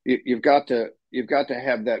 You've got to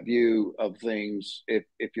have that view of things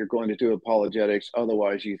if you're going to do apologetics.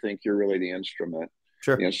 Otherwise, you think you're really the instrument,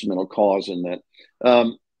 sure, the instrumental cause in that.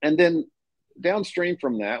 And then downstream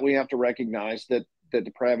from that, we have to recognize that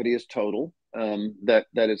depravity is total, that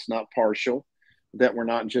it's not partial, that we're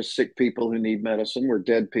not just sick people who need medicine. We're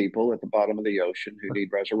dead people at the bottom of the ocean who need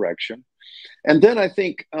resurrection. And then I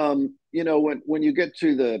think, when you get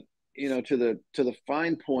to the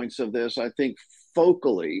fine points of this, I think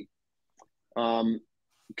focally,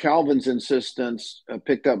 Calvin's insistence,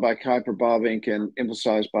 picked up by Kuyper, Bavinck, and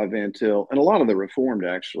emphasized by Van Til, and a lot of the Reformed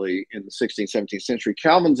actually in the 16th, 17th century,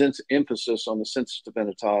 Calvin's emphasis on the sensus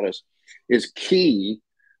divinitatis is key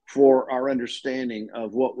for our understanding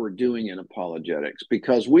of what we're doing in apologetics,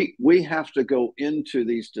 because we have to go into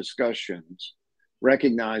these discussions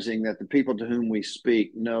recognizing that the people to whom we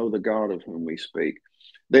speak know the God of whom we speak.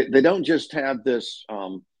 They don't just have this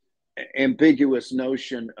ambiguous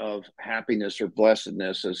notion of happiness or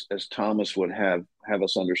blessedness, as Thomas would have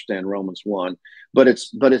us understand Romans 1, but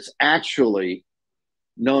it's actually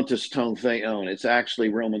nontus ton theon. It's actually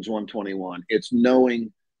Romans 1:21. It's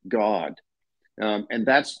knowing God. And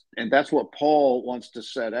that's what Paul wants to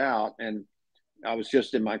set out. And I was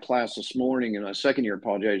just in my class this morning, in my second year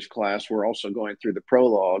apologetics class. We're also going through the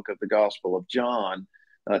prologue of the Gospel of John,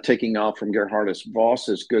 taking off from Gerhardus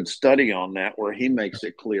Voss's good study on that, where he makes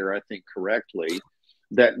it clear, I think correctly,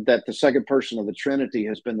 that the second person of the Trinity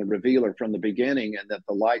has been the revealer from the beginning, and that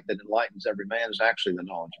the light that enlightens every man is actually the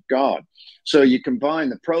knowledge of God. So you combine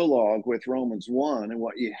the prologue with Romans 1, and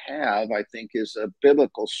what you have, I think, is a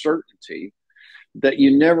biblical certainty that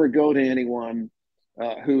you never go to anyone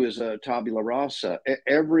who is a tabula rasa.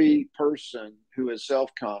 Every person who is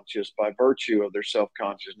self-conscious by virtue of their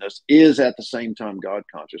self-consciousness is at the same time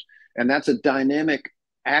God-conscious. And that's a dynamic,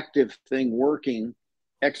 active thing working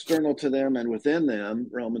external to them and within them,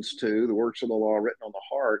 Romans 2, the works of the law written on the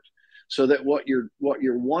heart, so that what you're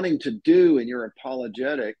wanting to do in your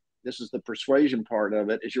apologetic, this is the persuasion part of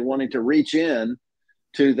it, is you're wanting to reach in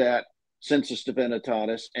to that sensus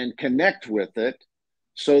divinitatis and connect with it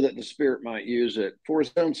so that the Spirit might use it for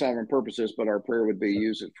his own sovereign purposes, but our prayer would be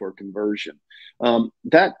use it for conversion.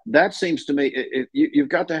 That seems to me, you've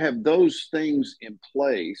got to have those things in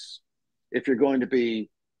place if you're going to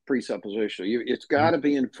be presuppositional. It's got to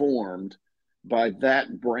be informed by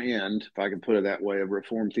that brand, if I can put it that way, of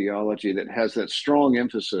Reformed theology that has that strong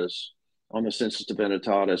emphasis on the sensus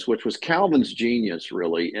divinitatis, which was Calvin's genius,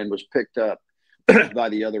 really, and was picked up by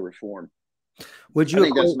the other Reformed. I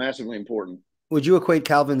think that's massively important. Would you equate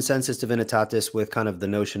Calvin's sensus divinitatis with kind of the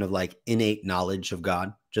notion of like innate knowledge of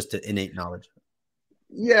God, just to innate knowledge?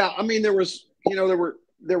 Yeah, I mean, there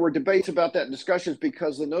were debates about that and discussions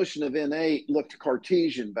because the notion of innate looked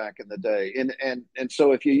Cartesian back in the day, and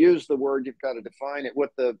so if you use the word, you've got to define it.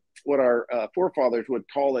 What our forefathers would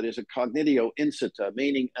call it is a cognitio incita,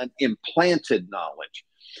 meaning an implanted knowledge.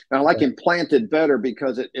 And I like implanted better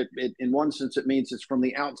because it in one sense it means it's from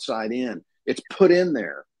the outside in. It's put in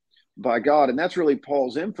there by God. And that's really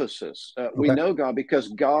Paul's emphasis. We know God because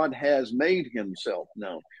God has made himself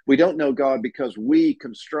known. We don't know God because we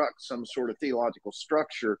construct some sort of theological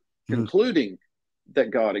structure concluding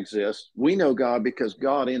that God exists. We know God because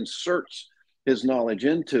God inserts his knowledge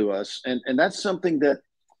into us. And that's something that,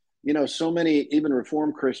 so many even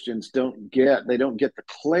Reformed Christians don't get. They don't get the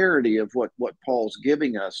clarity of what Paul's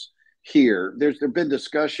giving us here. There've been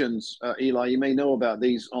discussions, Eli, you may know about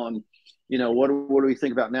these on, what do we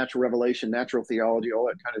think about natural revelation, natural theology, all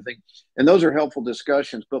that kind of thing. And those are helpful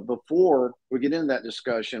discussions. But before we get into that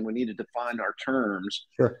discussion, we need to define our terms.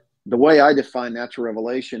 Sure. The way I define natural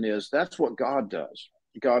revelation is that's what God does.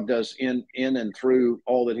 God does in and through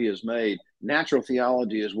all that he has made. Natural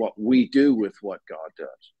theology is what we do with what God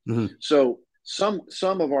does. So some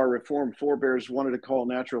of our Reformed forebears wanted to call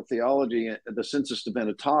natural theology the sensus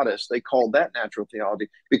divinitatis. They called that natural theology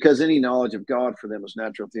because any knowledge of God for them is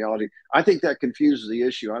natural theology. I think that confuses the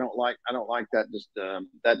issue. I don't like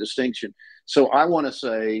that distinction. So I want to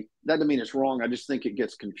say that doesn't mean it's wrong. I just think it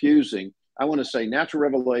gets confusing. I want to say natural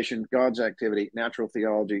revelation, God's activity, natural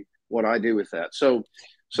theology, what I do with that. So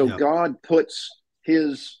God puts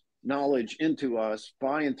his knowledge into us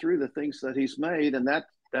by and through the things that he's made, and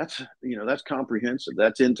that's comprehensive.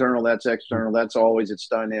 That's internal, that's external, that's always, it's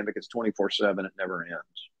dynamic, it's 24/7, it never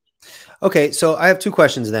ends. Okay, so I have two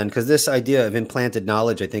questions then, because this idea of implanted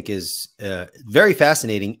knowledge I think is very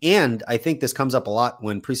fascinating, and I think this comes up a lot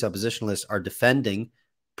when presuppositionalists are defending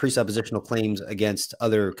presuppositional claims against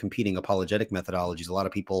other competing apologetic methodologies. A lot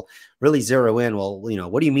of people really zero in, well,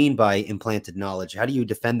 what do you mean by implanted knowledge? How do you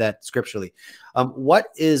defend that scripturally? What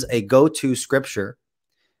is a go-to scripture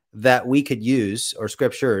that we could use, or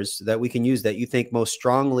scriptures that we can use, that you think most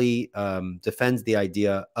strongly defends the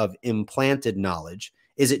idea of implanted knowledge?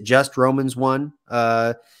 Is it just Romans 1?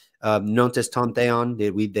 Nontes ton theon,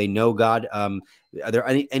 they know God. Are there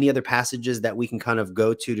any other passages that we can kind of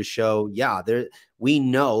go to show, we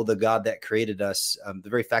know the God that created us? The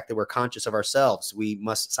very fact that we're conscious of ourselves, we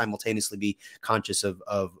must simultaneously be conscious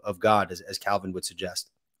of God, as Calvin would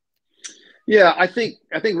suggest. Yeah, I think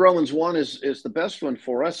Romans 1 is the best one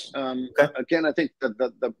for us. Again, I think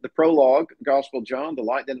the prologue, Gospel of John, the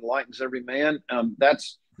light that enlightens every man,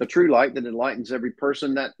 that's the true light that enlightens every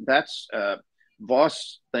person. That's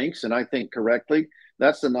Voss thinks, and I think correctly,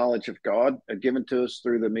 that's the knowledge of God given to us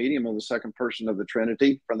through the medium of the second person of the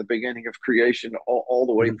Trinity from the beginning of creation all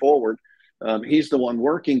the way forward. He's the one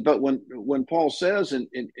working. But when Paul says in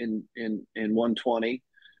 120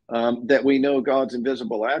 that we know God's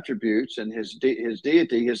invisible attributes and his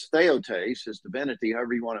deity, his theotes, his divinity,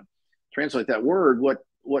 however you want to translate that word,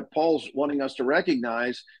 what Paul's wanting us to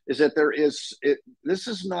recognize is that this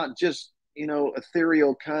is not just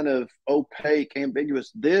ethereal, kind of opaque,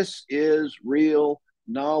 ambiguous. This is real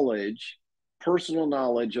knowledge, personal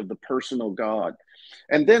knowledge of the personal God.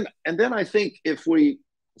 And then I think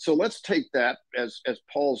so let's take that as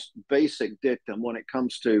Paul's basic dictum when it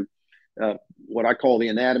comes to what I call the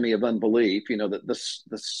anatomy of unbelief, the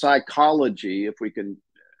psychology, if we can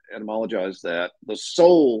etymologize that, the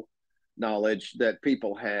soul knowledge that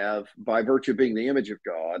people have by virtue of being the image of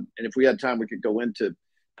God. And if we had time, we could go into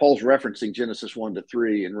Paul's referencing Genesis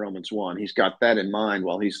 1-3 in Romans 1. He's got that in mind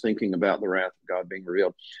while he's thinking about the wrath of God being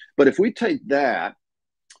revealed. But if we take that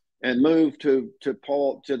and move to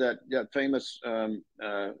Paul, to that famous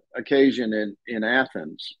occasion in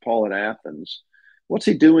Athens, Paul at Athens, what's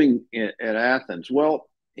he doing at Athens? Well,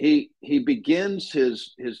 he begins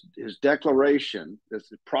his declaration,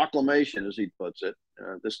 this proclamation, as he puts it,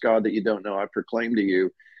 this God that you don't know, I proclaim to you.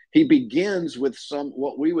 He begins with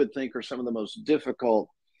what we would think are some of the most difficult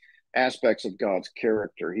aspects of God's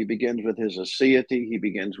character. He begins with his aseity. He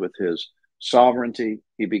begins with his sovereignty.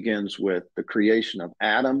 He begins with the creation of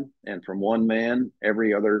Adam, and from one man,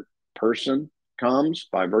 every other person comes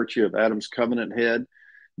by virtue of Adam's covenant head.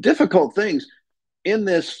 Difficult things in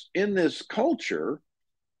this culture.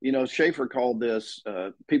 Schaeffer called this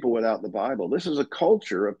people without the Bible. This is a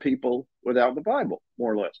culture of people without the Bible,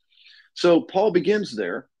 more or less. So Paul begins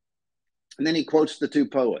there, and then he quotes the two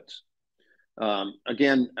poets.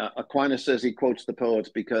 Again, Aquinas says he quotes the poets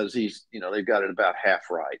because they've got it about half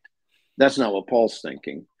right. That's not what Paul's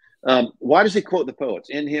thinking. Why does he quote the poets?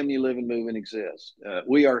 In him you live and move and exist.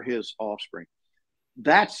 We are his offspring.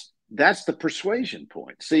 That's the persuasion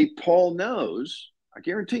point. See, Paul knows, I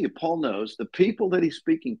guarantee you, Paul knows the people that he's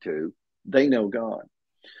speaking to, they know God.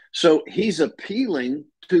 So he's appealing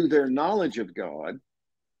to their knowledge of God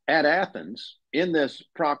at Athens in this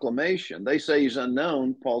proclamation. They say he's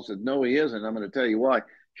unknown. Paul said, no, he isn't. I'm going to tell you why.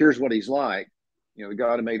 Here's what he's like. You know, the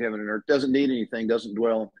God who made heaven and earth, doesn't need anything, doesn't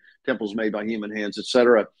dwell in temples made by human hands,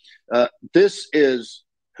 etc. This is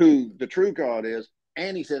who the true God is.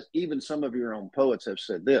 And he says, even some of your own poets have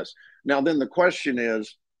said this. Now, then the question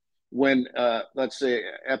is, when, let's say,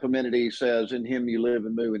 Epimenides says, in him you live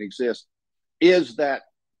and move and exist, is that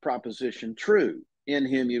proposition true? In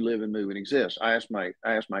him you live and move and exist. I ask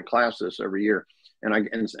my class this every year, and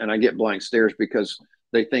I get blank stares because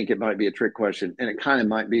they think it might be a trick question, and it kind of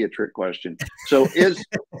might be a trick question. So is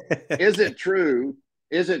it true?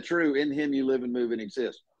 Is it true? In him you live and move and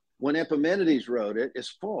exist. When Epimenides wrote it,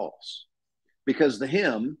 it's false, because the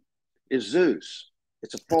him is Zeus.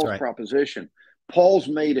 It's a false proposition. Paul's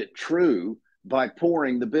made it true by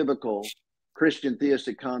pouring the biblical Christian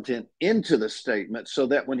theistic content into the statement, so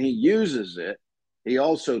that when he uses it, he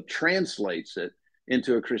also translates it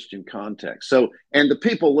into a Christian context. So, and the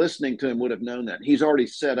people listening to him would have known that. He's already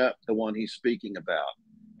set up the one he's speaking about.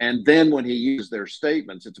 And then when he uses their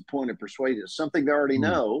statements, it's a point of persuasion, something they already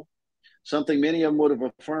know, something many of them would have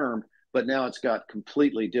affirmed, but now it's got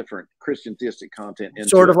completely different Christian theistic content.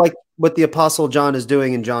 Sort of like what the Apostle John is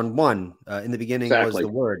doing in John 1. In the beginning was the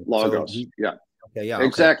Word. Logos. So okay,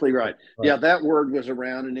 exactly right. Yeah, that word was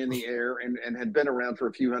around and in the air and had been around for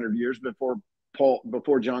a few hundred years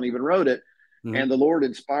before John even wrote it. And the Lord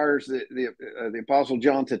inspires the Apostle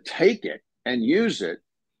John to take it and use it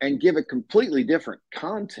and give it completely different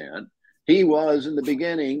content. He was in the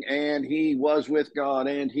beginning, and he was with God,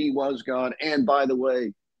 and he was God. And by the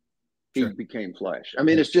way, he became flesh. I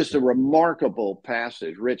mean, it's just a remarkable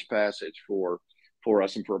passage, rich passage for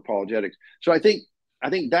us and for apologetics. So I think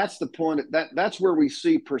that's the point. That's where we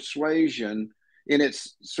see persuasion in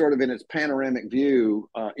its panoramic view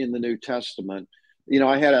in the New Testament. You know,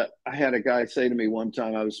 I had a guy say to me one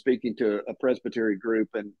time, I was speaking to a Presbytery group,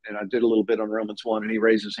 and I did a little bit on Romans 1, and he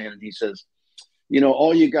raised his hand and he says, you know,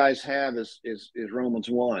 all you guys have is Romans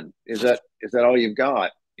 1. Is that all you've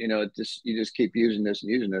got? You know, you just keep using this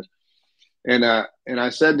and using this. And I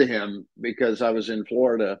said to him, because I was in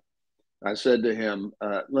Florida, I said to him,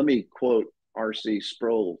 let me quote R.C.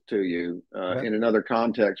 Sproul to you in another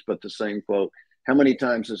context, but the same quote. How many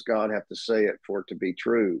times does God have to say it for it to be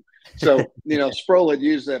true? So, you know, Sproul had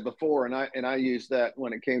used that before, and I used that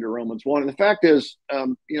when it came to Romans 1. And the fact is,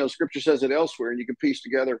 you know, Scripture says it elsewhere, and you can piece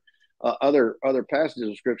together other passages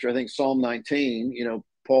of Scripture. I think Psalm 19, you know,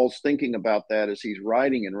 Paul's thinking about that as he's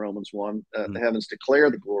writing in Romans 1. The heavens declare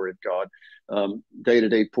the glory of God. Day to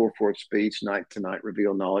day pour forth speech, night to night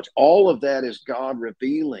reveal knowledge. All of that is God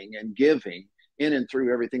revealing and giving in and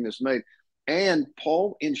through everything that's made. And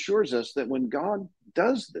Paul ensures us that when God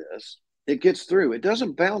does this, it gets through. It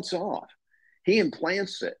doesn't bounce off. He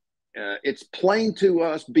implants it. It's plain to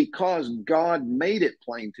us because God made it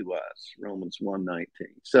plain to us, Romans 1:19.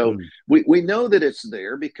 So we know that it's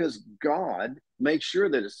there because God makes sure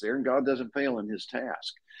that it's there, and God doesn't fail in his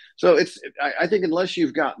task. So I think unless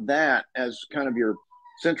you've got that as kind of your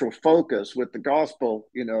central focus with the gospel,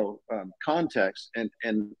 you know, context and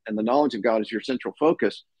the knowledge of God as your central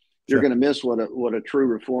focus, you're going to miss what a true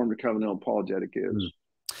Reformed covenantal apologetic is.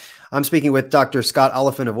 I'm speaking with Dr. Scott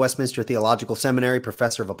Oliphint of Westminster Theological Seminary,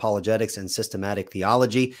 professor of apologetics and systematic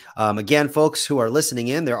theology. Again, folks who are listening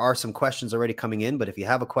in, there are some questions already coming in, but if you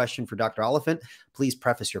have a question for Dr. Oliphint, please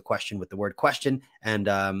preface your question with the word question, and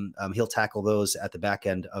he'll tackle those at the back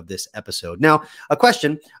end of this episode. Now, a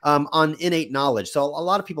question on innate knowledge. So a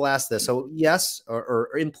lot of people ask this. So yes,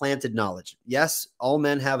 or implanted knowledge. Yes, all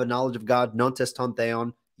men have a knowledge of God, nontes ton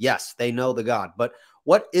theon. Yes, they know the God, but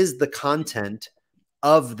what is the content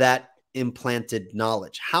of that implanted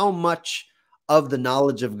knowledge? How much of the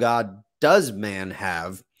knowledge of God does man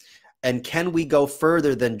have? And can we go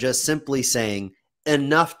further than just simply saying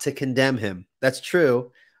enough to condemn him? That's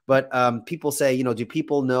true. But people say, you know, do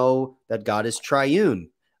people know that God is triune?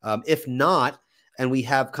 If not, and we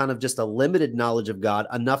have kind of just a limited knowledge of God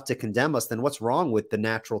enough to condemn us, then what's wrong with the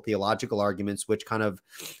natural theological arguments, which kind of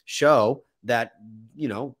show that, you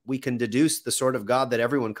know, we can deduce the sort of God that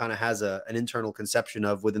everyone kind of has an internal conception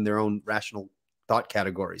of within their own rational thought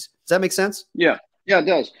categories? Does that make sense? Yeah, it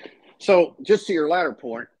does. So just to your latter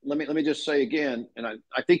point, let me just say again, and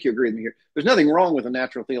I think you agree with me here, there's nothing wrong with the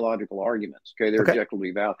natural theological arguments. Okay, they're objectively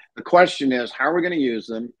valid. The question is, how are we going to use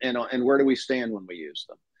them, and where do we stand when we use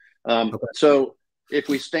them? So if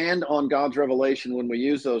we stand on God's revelation when we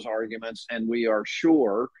use those arguments, and we are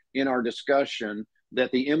sure in our discussion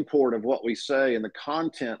that the import of what we say and the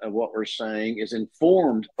content of what we're saying is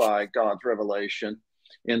informed by God's revelation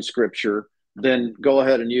in Scripture, then go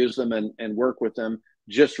ahead and use them and work with them.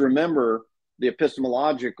 Just remember the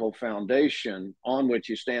epistemological foundation on which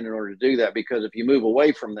you stand in order to do that, because if you move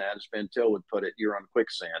away from that, as Van Til would put it, you're on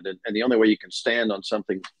quicksand. And the only way you can stand on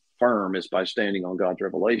something firm is by standing on God's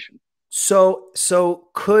revelation. So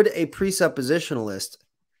could a presuppositionalist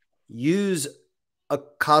use a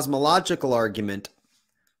cosmological argument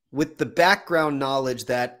with the background knowledge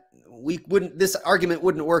that this argument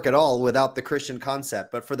wouldn't work at all without the Christian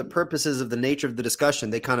concept, but for the purposes of the nature of the discussion,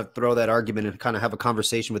 they kind of throw that argument and kind of have a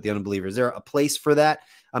conversation with the unbeliever? Is there a place for that?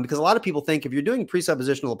 Because a lot of people think if you're doing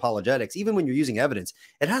presuppositional apologetics, even when you're using evidence,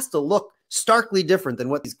 it has to look starkly different than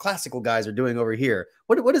what these classical guys are doing over here.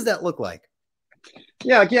 What does that look like?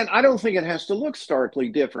 Yeah, again, I don't think it has to look starkly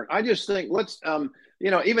different. I just think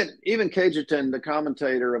even Cajetan, the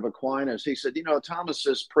commentator of Aquinas, he said,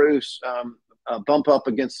 Thomas's proofs bump up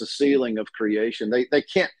against the ceiling of creation.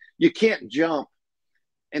 You can't jump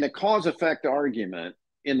in a cause effect argument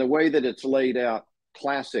in the way that it's laid out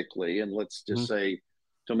classically, and let's just say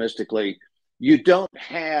Thomistically. You don't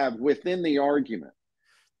have within the argument.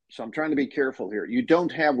 So I'm trying to be careful here. You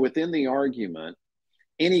don't have within the argument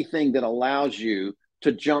anything that allows you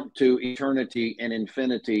to jump to eternity and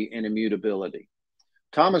infinity and immutability.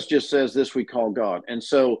 Thomas just says, this we call God. And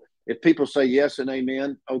so if people say yes and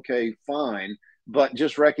amen, okay, fine. But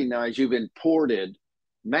just recognize you've imported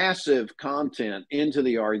massive content into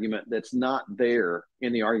the argument that's not there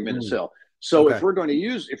in the argument itself. So if we're going to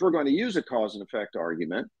use a cause and effect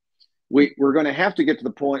argument, we're going to have to get to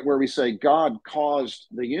the point where we say God caused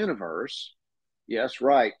the universe. Yes,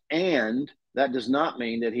 right. And that does not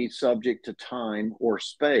mean that he's subject to time or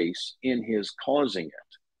space in his causing it.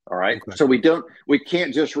 All right. Okay. So we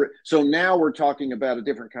can't just, so now we're talking about a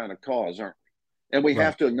different kind of cause, aren't we? And we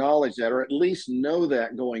have to acknowledge that, or at least know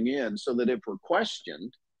that going in, so that if we're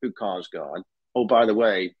questioned who caused God, oh, by the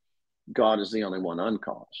way, God is the only one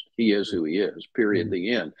uncaused. He is who he is, period,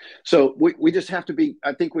 the end. So we just have to be,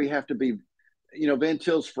 I think we have to be, Van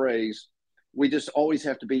Til's phrase, we just always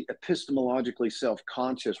have to be epistemologically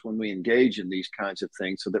self-conscious when we engage in these kinds of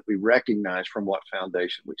things, so that we recognize from what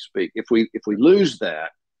foundation we speak. If we lose that,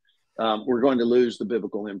 we're going to lose the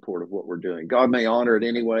biblical import of what we're doing. God may honor it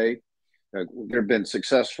anyway. There have been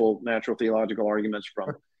successful natural theological arguments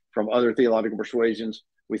from other theological persuasions.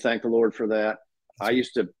 We thank the Lord for that. I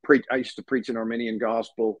used to preach an Arminian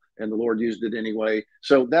gospel, and the Lord used it anyway.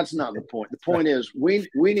 So that's not the point. The point is we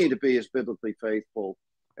need to be as biblically faithful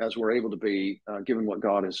as we're able to be, given what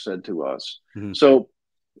God has said to us. So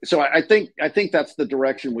I think that's the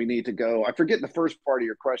direction we need to go. I forget the first part of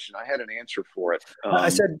your question. I had an answer for it. I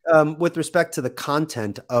said, with respect to the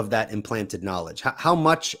content of that implanted knowledge, how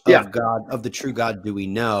much of God, of the true God, do we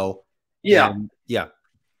know? Yeah.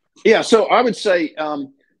 So I would say,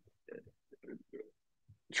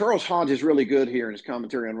 Charles Hodge is really good here in his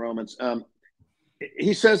commentary on Romans.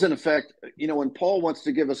 He says, in effect, when Paul wants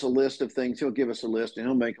to give us a list of things, he'll give us a list and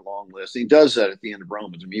he'll make a long list. He does that at the end of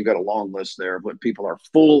Romans. I mean, you've got a long list there of what people are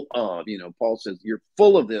full of. Paul says, you're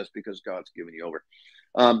full of this because God's given you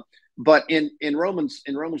over. But in Romans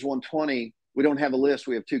 1:20, we don't have a list.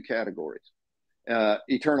 We have two categories,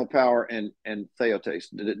 eternal power and theotes,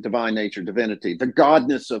 divine nature, divinity, the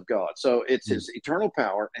godness of God. So it's his eternal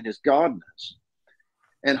power and his godness.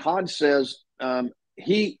 And Hodge says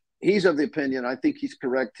he's of the opinion, I think he's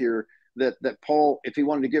correct here, that Paul, if he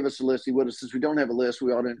wanted to give us a list, he would have. Since we don't have a list,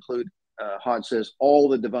 we ought to include, Hodge says, all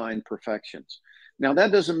the divine perfections. Now,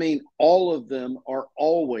 that doesn't mean all of them are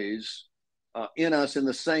always in us in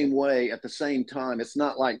the same way at the same time. It's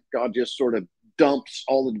not like God just sort of dumps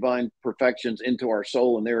all the divine perfections into our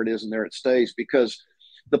soul and there it is and there it stays, because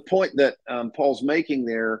the point that Paul's making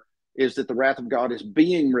there is that the wrath of God is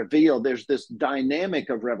being revealed. There's this dynamic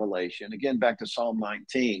of revelation. Again, back to Psalm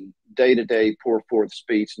 19, day to day pour forth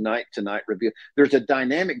speech, night to night reveal. There's a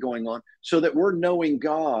dynamic going on so that we're knowing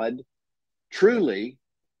God truly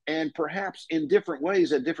and perhaps in different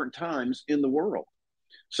ways at different times in the world.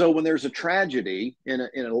 So when there's a tragedy in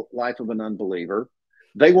a life of an unbeliever,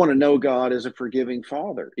 they want to know God as a forgiving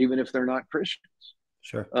Father, even if they're not Christians.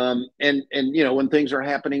 Sure. And when things are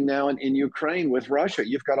happening now in Ukraine with Russia,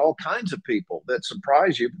 you've got all kinds of people that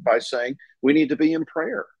surprise you by saying we need to be in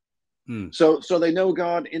prayer. So they know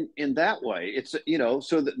God in that way. It's,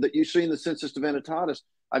 so that you see in the Sensus Divinitatis,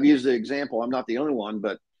 I've used the example, I'm not the only one,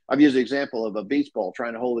 but I've used the example of a beach ball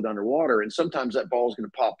trying to hold it underwater. And sometimes that ball is going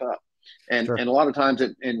to pop up. And Sure. a lot of times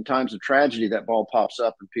in times of tragedy, that ball pops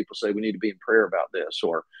up and people say, we need to be in prayer about this,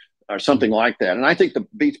 or something like that. And I think the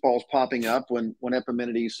beach ball's popping up when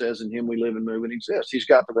Epimenides says, in him we live and move and exist. He's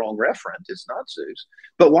got the wrong referent. It's not Zeus.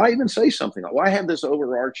 But why even say something like, why have this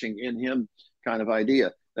overarching in him kind of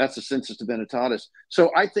idea? That's the sensus divinitatis.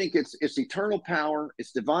 So I think it's eternal power,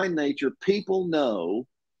 it's divine nature. People know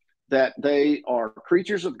that they are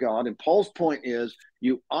creatures of God. And Paul's point is,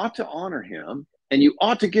 you ought to honor him and you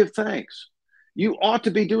ought to give thanks. You ought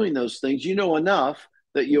to be doing those things. You know enough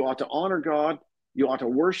that you ought to honor God. You ought to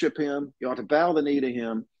worship him. You ought to bow the knee to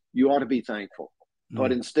him. You ought to be thankful.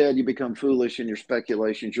 But instead, you become foolish in your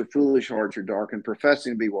speculations. Your foolish hearts are darkened.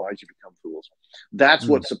 Professing to be wise, you become fools. That's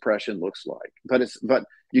what suppression looks like. But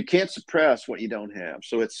you can't suppress what you don't have.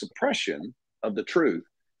 So it's suppression of the truth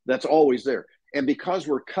that's always there. And because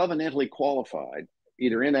we're covenantally qualified,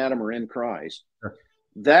 either in Adam or in Christ,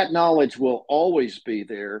 that knowledge will always be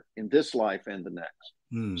there in this life and the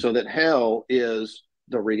next. So that hell is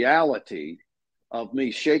the reality of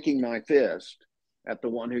me shaking my fist at the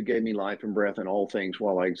one who gave me life and breath and all things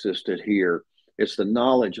while I existed here. It's the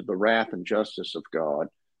knowledge of the wrath and justice of God,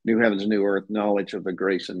 new heavens, new earth, knowledge of the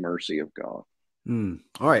grace and mercy of God.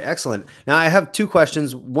 All right, excellent. Now I have two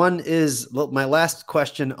questions. One is my last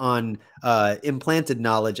question on implanted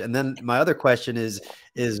knowledge, and then my other question is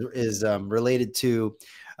related to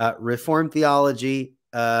Reformed theology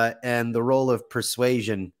and the role of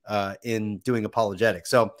persuasion in doing apologetics.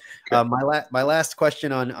 So my last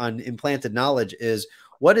question on implanted knowledge is,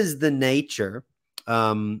 what is the nature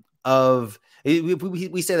of,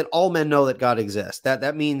 we say that all men know that God exists.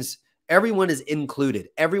 That means everyone is included.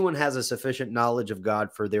 Everyone has a sufficient knowledge of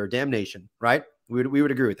God for their damnation, right? We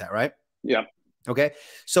would agree with that, right? Yeah. Okay.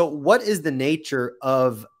 So what is the nature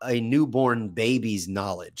of a newborn baby's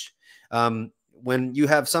knowledge? When you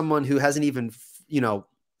have someone who hasn't even,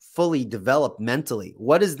 fully developed mentally,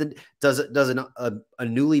 what is does a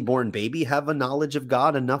newly born baby have a knowledge of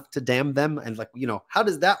God enough to damn them? And how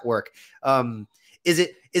does that work? Is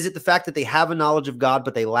it the fact that they have a knowledge of God,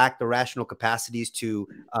 but they lack the rational capacities to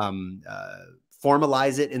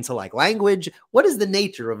formalize it into language? What is the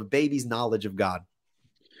nature of a baby's knowledge of God?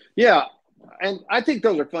 Yeah. And I think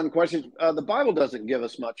those are fun questions. The Bible doesn't give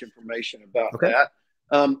us much information about that.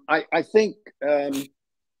 I think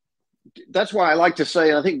that's why I like to say,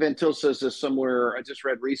 and I think Van Til says this somewhere I just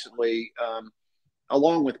read recently,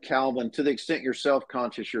 along with Calvin, to the extent you're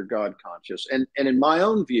self-conscious, you're God-conscious. And in my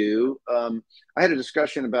own view, I had a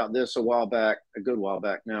discussion about this a good while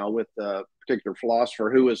back now, with a particular philosopher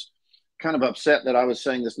who was kind of upset that I was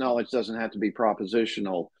saying this knowledge doesn't have to be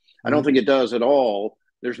propositional. I don't think it does at all.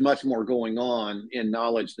 There's much more going on in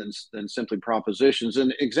knowledge than simply propositions.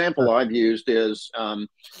 An example I've used is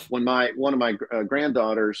when one of my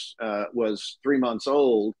granddaughters was 3 months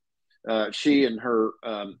old. She and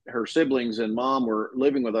her siblings and mom were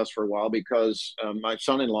living with us for a while because my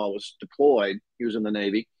son-in-law was deployed. He was in the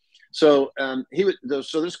Navy. So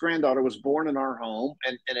so this granddaughter was born in our home,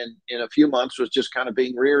 and in a few months was just kind of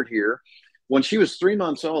being reared here. When she was 3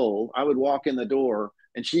 months old, I would walk in the door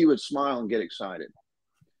and she would smile and get excited.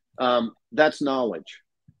 That's knowledge.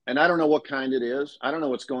 And I don't know what kind it is. I don't know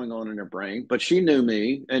what's going on in her brain, but she knew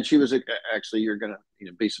me, and she was actually, you're going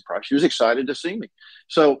to be surprised. She was excited to see me.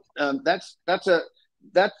 So that's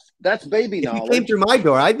baby knowledge. If you came through my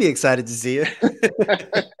door, I'd be excited to see you.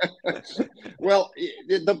 Well,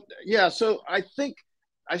 so I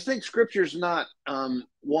think Scripture's not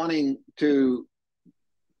wanting to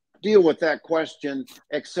deal with that question,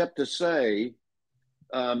 except to say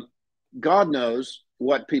God knows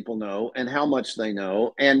what people know and how much they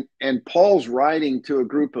know. And Paul's writing to a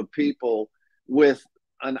group of people with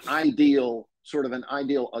an ideal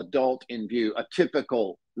adult in view, a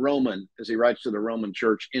typical Roman, as he writes to the Roman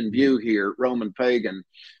church, in view here, Roman pagan.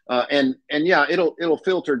 It'll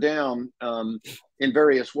filter down in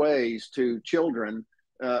various ways to children.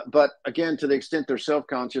 But again, to the extent they're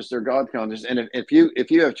self-conscious, they're God-conscious. And if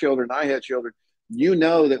you have children, I had children, you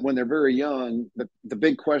know that when they're very young, the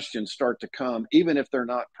big questions start to come, even if they're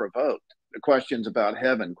not provoked. The questions about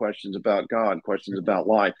heaven, questions about God, questions about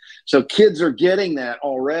life. So kids are getting that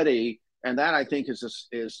already, and that, I think, is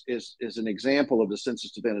an example of the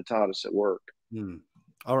sensus divinitatis at work.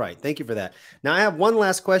 All right, thank you for that. Now I have one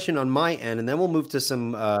last question on my end, and then we'll move to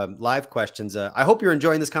some live questions. I hope you're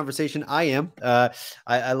enjoying this conversation. I am.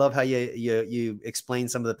 I love how you explain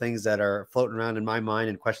some of the things that are floating around in my mind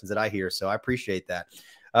and questions that I hear. So I appreciate that.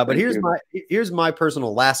 But here's my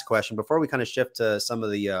personal last question before we kind of shift to some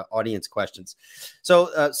of the audience questions.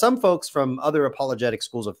 So some folks from other apologetic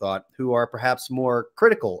schools of thought who are perhaps more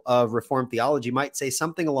critical of Reformed theology might say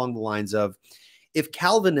something along the lines of, if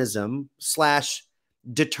Calvinism slash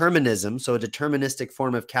determinism, so a deterministic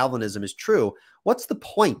form of Calvinism, is true, what's the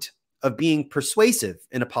point of being persuasive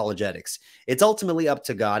in apologetics? It's ultimately up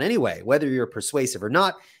to God anyway, whether you're persuasive or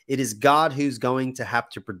not. It is God who's going to have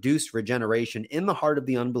to produce regeneration in the heart of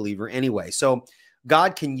the unbeliever anyway. So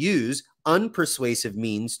God can use unpersuasive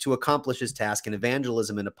means to accomplish his task in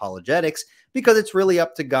evangelism and apologetics, because it's really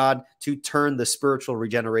up to God to turn the spiritual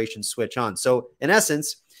regeneration switch on. So in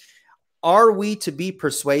essence, are we to be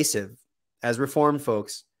persuasive as Reformed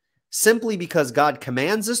folks simply because God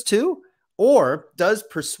commands us to? Or does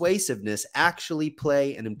persuasiveness actually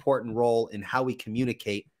play an important role in how we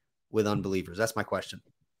communicate with unbelievers? That's my question.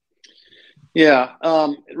 Yeah,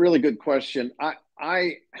 really good question.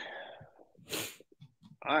 I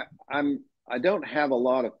don't have a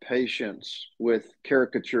lot of patience with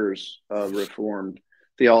caricatures of Reformed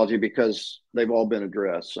theology, because they've all been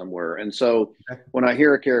addressed somewhere. And so when I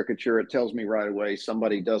hear a caricature, it tells me right away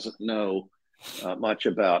somebody doesn't know much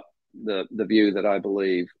about the view that I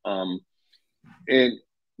believe. And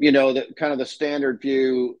the kind of the standard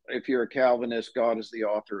view, if you're a Calvinist, God is the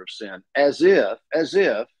author of sin, as if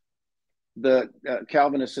the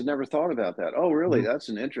Calvinists had never thought about that. Oh, really? That's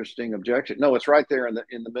an interesting objection. No, it's right there in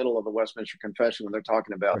the middle of the Westminster Confession when they're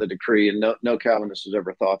talking about the decree, and no Calvinist has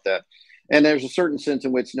ever thought that. And there's a certain sense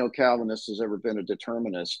in which no Calvinist has ever been a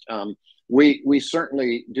determinist. We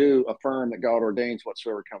certainly do affirm that God ordains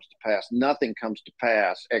whatsoever comes to pass. Nothing comes to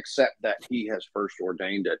pass except that he has first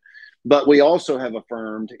ordained it. But we also have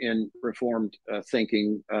affirmed in Reformed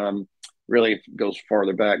thinking, really it goes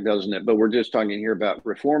farther back, doesn't it? But we're just talking here about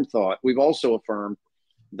Reformed thought. We've also affirmed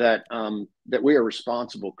that that we are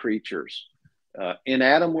responsible creatures. In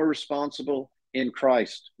Adam, we're responsible. In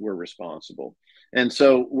Christ, we're responsible. And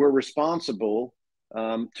so we're responsible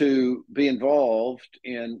to be involved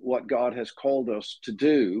in what God has called us to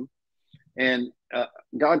do. And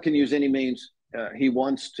God can use any means he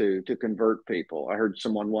wants to convert people. I heard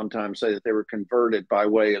someone one time say that they were converted by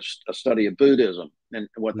way of a study of Buddhism. And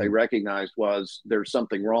what they recognized was there's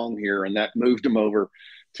something wrong here. And that moved them over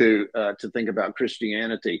to think about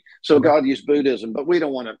Christianity. So God used Buddhism, but we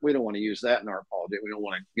don't want to use that in our apology. We don't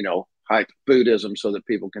want to, hype Buddhism so that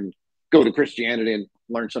people can go to Christianity and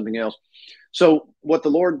learn something else. So what the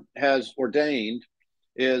Lord has ordained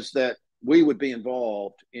is that we would be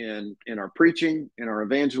involved in our preaching, in our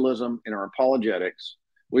evangelism, in our apologetics.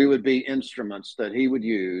 We would be instruments that he would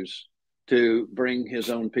use to bring his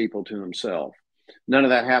own people to himself. None of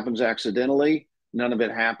that happens accidentally. None of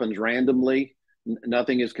it happens randomly.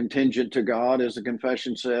 Nothing is contingent to God, as the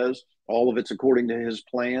confession says. All of it's according to his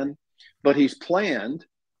plan. But he's planned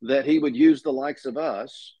that he would use the likes of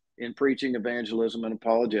us in preaching, evangelism, and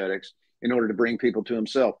apologetics in order to bring people to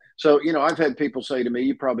himself. So, I've had people say to me,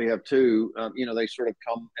 you probably have too, they sort of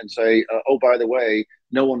come and say, oh, by the way,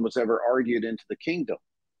 no one was ever argued into the kingdom.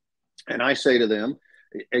 And I say to them,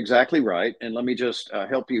 exactly right. And let me just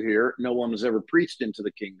help you here. No one was ever preached into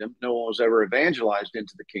the kingdom. No one was ever evangelized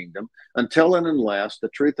into the kingdom until and unless the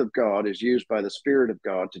truth of God is used by the Spirit of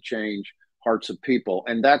God to change hearts of people.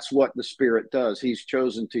 And that's what the Spirit does. He's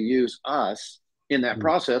chosen to use us in that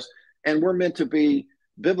process. And we're meant to be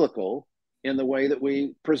biblical in the way that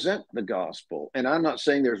we present the gospel. And I'm not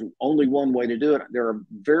saying there's only one way to do it. There are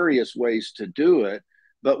various ways to do it,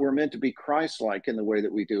 but we're meant to be Christ-like in the way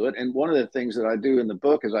that we do it. And one of the things that I do in the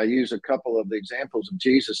book is I use a couple of the examples of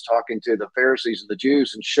Jesus talking to the Pharisees and the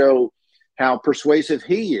Jews and show how persuasive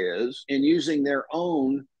he is in using their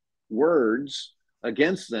own words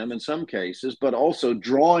against them in some cases, but also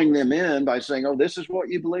drawing them in by saying, oh, this is what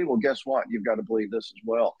you believe. Well, guess what? You've got to believe this as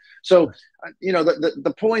well. So,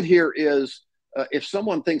 the point here is if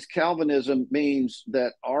someone thinks Calvinism means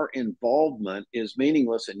that our involvement is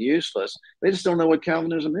meaningless and useless, they just don't know what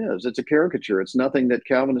Calvinism is. It's a caricature. It's nothing that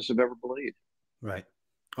Calvinists have ever believed. Right.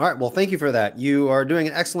 All right. Well, thank you for that. You are doing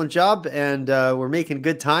an excellent job, and we're making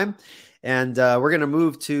good time. And we're going to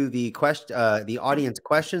move to the audience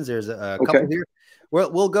questions. There's a couple here.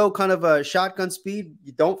 We'll go kind of a shotgun speed.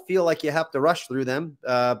 You don't feel like you have to rush through them,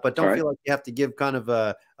 but don't feel like you have to give kind of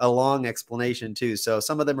a long explanation too. So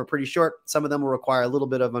some of them are pretty short. Some of them will require a little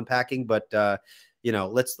bit of unpacking, but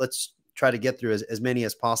let's try to get through as many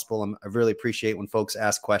as possible. I really appreciate when folks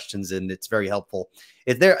ask questions, and it's very helpful.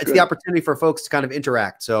 It's the opportunity for folks to kind of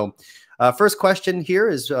interact. So first question here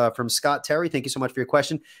is from Scott Terry. Thank you so much for your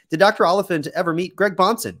question. Did Dr. Oliphint ever meet Greg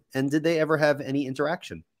Bonson, and did they ever have any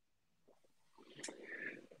interaction?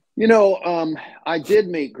 I did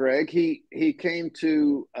meet Greg. He came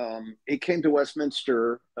to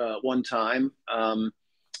Westminster one time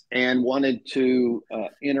and wanted to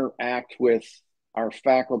interact with our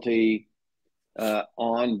faculty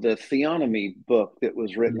on the theonomy book that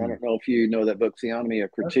was written. I don't know if you know that book, Theonomy, a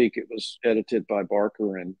Critique. It was edited by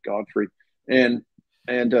Barker and Godfrey, and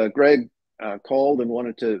Greg called and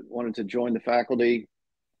wanted to join the faculty,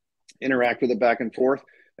 interact with it back and forth,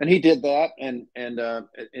 and he did that. And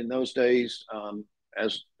in those days,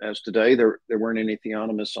 as today, there weren't any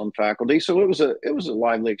theonomists on faculty, so it was a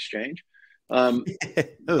lively exchange.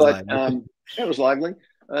 It was lively.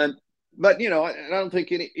 But I don't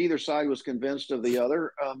think either side was convinced of the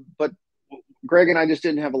other. But Greg and I just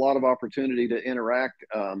didn't have a lot of opportunity to interact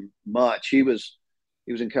much. He was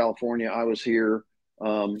in California. I was here,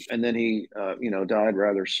 and then he died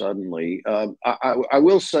rather suddenly. I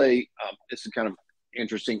will say this is kind of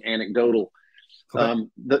interesting anecdotal. Okay.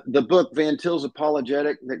 The book Van Til's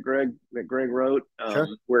Apologetic that Greg wrote, sure,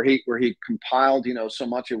 where he compiled so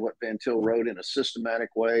much of what Van Til wrote in a systematic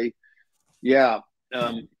way. Yeah.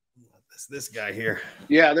 This guy here.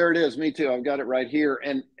 Yeah, there it is. Me too. I've got it right here,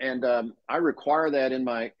 and I require that in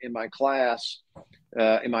my class,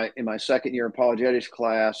 in my second year apologetics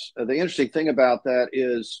class. The interesting thing about that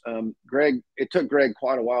is, it took Greg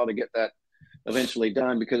quite a while to get that eventually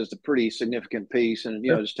done because it's a pretty significant piece, and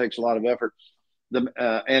it just takes a lot of effort.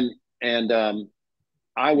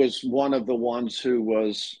 I was one of the ones who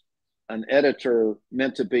was an editor,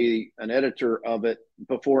 meant to be an editor of it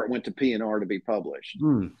before it went to P&R to be published.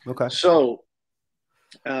 Okay. So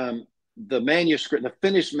the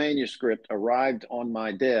finished manuscript arrived on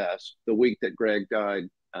my desk the week that Greg died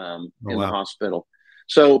in the hospital.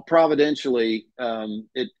 So providentially,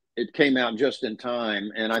 it came out just in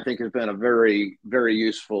time, and I think it's been a very, very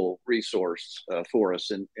useful resource for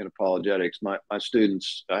us in apologetics. My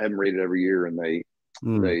students, I have them read it every year, and they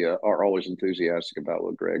are always enthusiastic about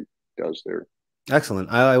what Greg does there.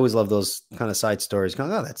 Excellent. I always love those kind of side stories. Oh,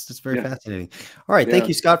 that's very fascinating. All right. Thank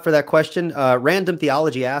you, Scott, for that question. Random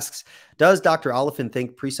Theology asks, does Dr. Oliphint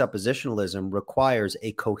think presuppositionalism requires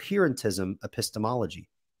a coherentism epistemology?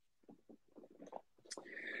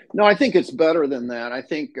 No, I think it's better than that. I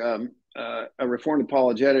think a Reformed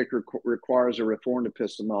apologetic requires a Reformed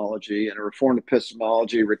epistemology, and a Reformed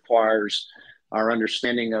epistemology requires our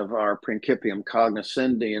understanding of our principium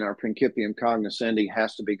cognoscendi, and our principium cognoscendi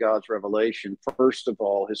has to be God's revelation. First of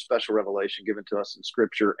all, his special revelation given to us in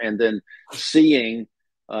Scripture, and then seeing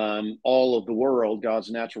all of the world, God's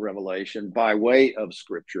natural revelation by way of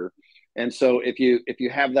Scripture. And so if you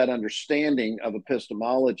have that understanding of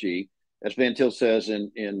epistemology, as Van Til says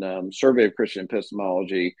in Survey of Christian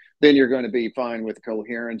Epistemology, then you're going to be fine with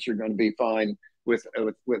coherence. You're going to be fine with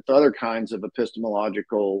other kinds of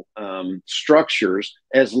epistemological structures,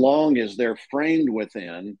 as long as they're framed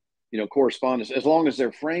within, correspondence, as long as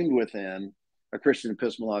they're framed within a Christian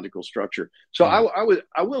epistemological structure. So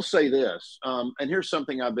I will say this, and here's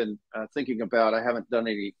something I've been thinking about. I haven't done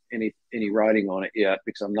any writing on it yet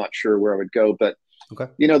because I'm not sure where I would go. But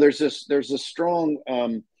there's this strong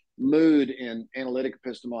mood in analytic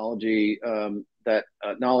epistemology that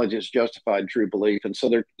knowledge is justified true belief, and so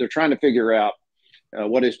they're trying to figure out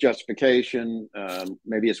what is justification.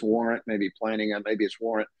 Maybe it's warrant, maybe planning, maybe it's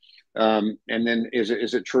warrant, and then is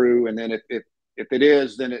it true? And then if it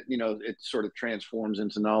is, then it sort of transforms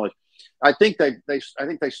into knowledge. I think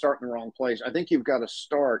they start in the wrong place. I think you've got to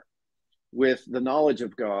start with the knowledge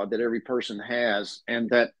of God that every person has, and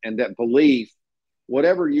that belief,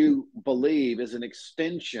 whatever you believe, is an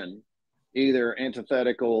extension, either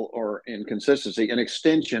antithetical or inconsistency, an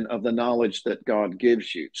extension of the knowledge that God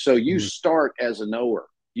gives you. So you start as a knower.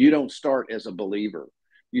 You don't start as a believer.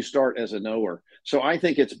 You start as a knower. So I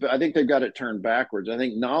think they've got it turned backwards. I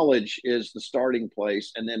think knowledge is the starting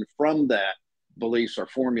place, and then from that, beliefs are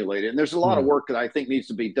formulated. And there's a lot of work that I think needs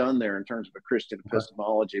to be done there in terms of a Christian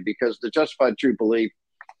epistemology, because the justified true belief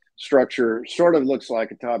structure sort of looks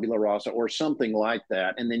like a tabula rasa or something like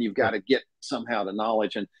that, and then you've got to get somehow to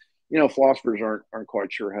knowledge. And philosophers aren't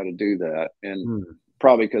quite sure how to do that, and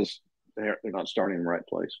probably because they're not starting in the right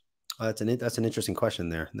place. That's an interesting question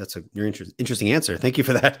there. That's your interesting answer. Thank you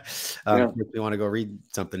for that. We want to go read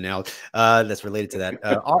something now that's related to that.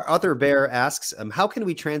 Our Arthur Bear asks, how can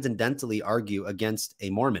we transcendentally argue against a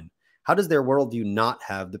Mormon? How does their worldview not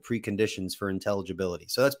have the preconditions for intelligibility?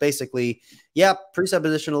 So that's basically,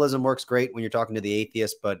 presuppositionalism works great when you're talking to the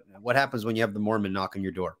atheist, but what happens when you have the Mormon knock on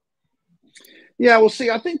your door? Yeah, well, see,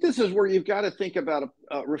 I think this is where you've got to think about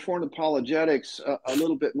Reformed apologetics a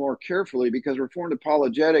little bit more carefully, because Reformed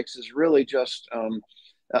apologetics is really just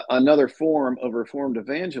another form of Reformed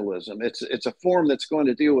evangelism. It's a form that's going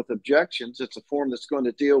to deal with objections. It's a form that's going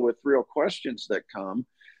to deal with real questions that come.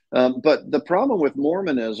 But the problem with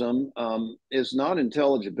Mormonism is not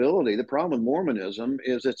intelligibility. The problem with Mormonism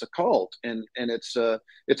is it's a cult, and it's a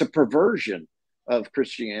perversion of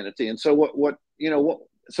Christianity. And so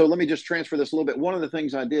so let me just transfer this a little bit. One of the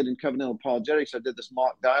things I did in covenantal apologetics, I did this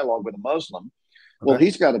mock dialogue with a Muslim. Well, Okay.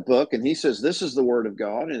 he's got a book and he says, this is the word of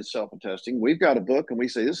God and it's self-attesting. We've got a book and we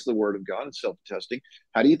say, this is the word of God and self-attesting.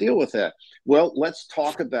 How do you deal with that? Well, let's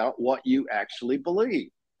talk about what you actually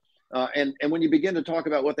believe. And when you begin to talk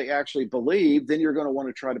about what they actually believe, then you're going to want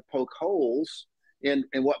to try to poke holes in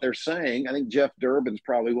what they're saying. I think Jeff Durbin's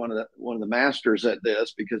probably one of the masters at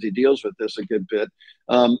this because he deals with this a good bit.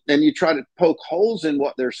 And you try to poke holes in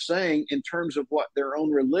what they're saying in terms of what their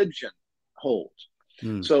own religion holds.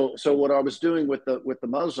 So what I was doing with the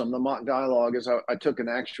Muslim, the mock dialogue, is I took an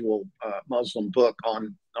actual Muslim book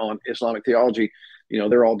on Islamic theology.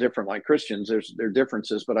 They're all different, like Christians. There are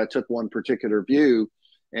differences, but I took one particular view,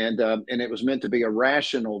 and it was meant to be a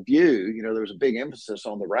rational view. There was a big emphasis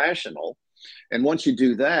on the rational, and once you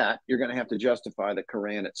do that, you're going to have to justify the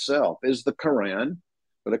Quran itself. Is the Quran,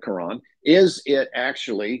 or the Quran, is it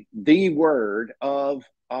actually the word of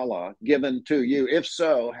Allah given to you? If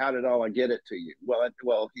so, how did Allah get it to you?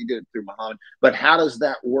 Well, he did it through Muhammad. But how does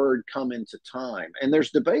that word come into time? And there's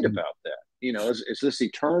debate about that. Is this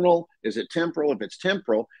eternal? Is it temporal? If it's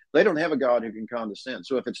temporal, they don't have a God who can condescend.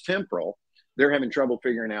 So if it's temporal, they're having trouble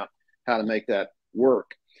figuring out how to make that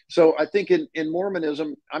work. So I think in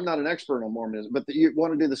Mormonism, I'm not an expert on Mormonism, but you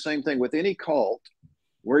want to do the same thing with any cult.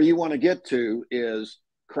 Where you want to get to is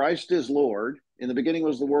Christ is Lord. In the beginning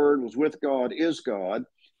was the Word, was with God, is God.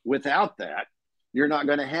 Without that, you're not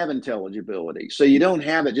going to have intelligibility. So you don't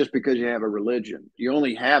have it just because you have a religion. You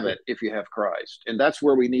only have it if you have Christ. And that's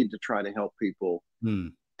where we need to try to help people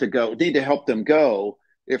to go. Need to help them go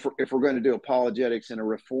if we're going to do apologetics in a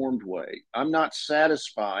reformed way. I'm not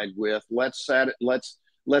satisfied with let's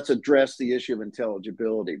address the issue of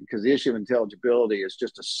intelligibility, because the issue of intelligibility is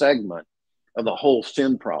just a segment of the whole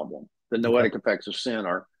sin problem. The noetic effects of sin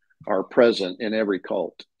are present in every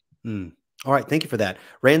cult. All right. Thank you for that.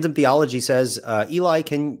 Random Theology says, Eli,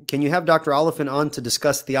 can you have Dr. Oliphint on to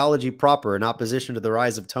discuss theology proper in opposition to the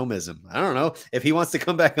rise of Thomism? I don't know. If he wants to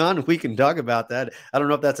come back on, we can talk about that. I don't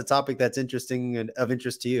know if that's a topic that's interesting and of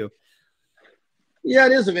interest to you. Yeah,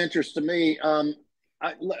 it is of interest to me. I'll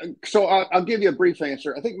give you a brief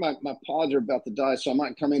answer. I think my pods are about to die, so I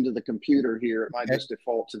might come into the computer here. It might just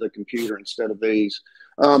default to the computer instead of these.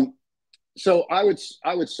 So I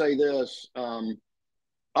would say this.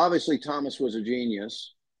 Obviously, Thomas was a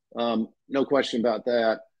genius. No question about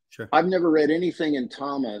that. Sure. I've never read anything in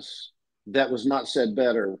Thomas that was not said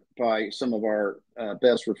better by some of our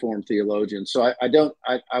best Reformed theologians. So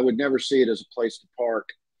I would never see it as a place to park.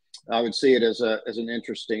 I would see it as an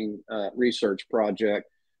interesting research project.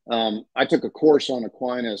 I took a course on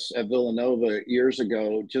Aquinas at Villanova years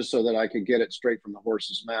ago just so that I could get it straight from the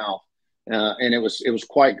horse's mouth. And it was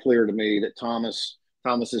quite clear to me that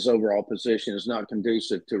Thomas's overall position is not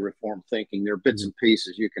conducive to Reformed thinking. There are bits and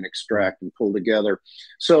pieces you can extract and pull together.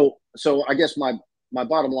 So I guess my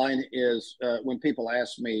bottom line is when people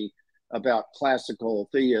ask me about classical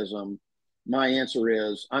theism, my answer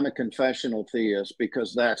is I'm a confessional theist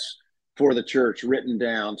because that's for the church written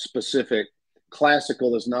down, specific.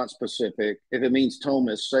 Classical is not specific. If it means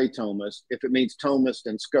Thomist, say Thomist. If it means Thomist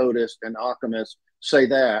and Scotist and Occamist, say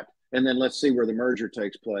that. And then let's see where the merger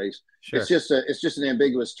takes place. Sure. It's just an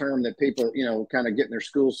ambiguous term that people, kind of getting their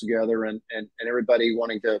schools together and everybody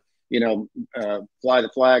wanting to, fly the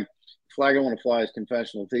flag. Flag I want to fly is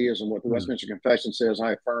confessional theism. What the Westminster Confession says,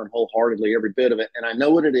 I affirm wholeheartedly every bit of it, and I know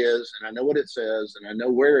what it is, and I know what it says, and I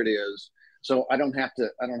know where it is. So I don't have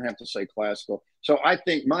to say classical. So I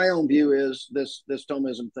think my own view is this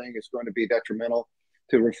Thomism thing is going to be detrimental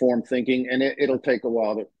to Reformed thinking, and it'll take a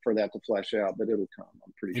while for that to flesh out, but it'll come.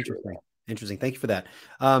 I'm pretty sure of that. Interesting. Thank you for that.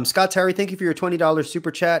 Scott Terry, thank you for your $20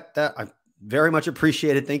 super chat. That I very much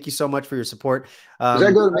appreciate it. Thank you so much for your support. Does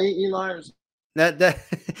that go to me, Eli?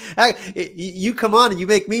 You come on and you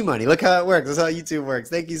make me money. Look how it works. That's how YouTube works.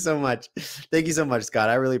 Thank you so much. Thank you so much, Scott.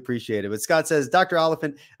 I really appreciate it. But Scott says, Dr.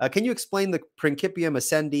 Oliphint, can you explain the Principium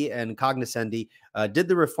Ascendi and Cognoscendi? Did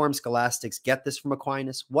the Reformed scholastics get this from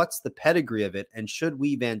Aquinas? What's the pedigree of it? And should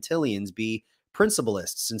we Vantillians be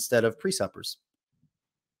principalists instead of presuppers?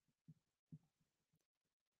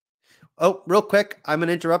 Oh, real quick, I'm going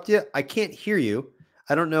to interrupt you. I can't hear you.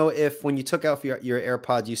 I don't know if when you took out your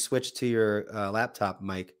AirPods, you switched to your laptop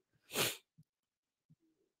mic.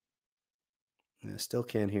 I still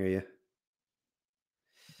can't hear you.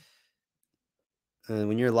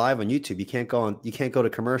 When you're live on YouTube, you can't go to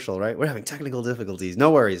commercial, right? We're having technical difficulties.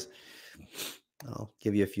 No worries. I'll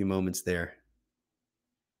give you a few moments there.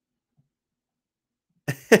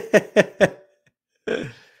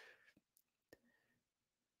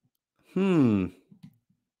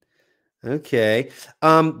 Okay.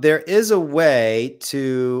 There is a way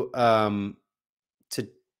to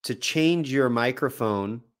change your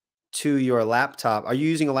microphone to your laptop. Are you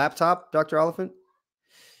using a laptop, Dr. Oliphant?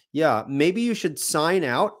 Yeah, maybe you should sign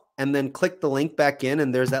out and then click the link back in,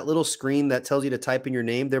 and there's that little screen that tells you to type in your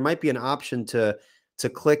name. There might be an option to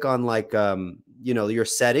click on like your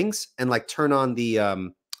settings and like turn on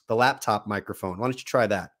the laptop microphone. Why don't you try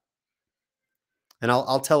that? And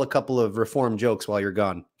I'll tell a couple of reform jokes while you're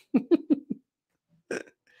gone.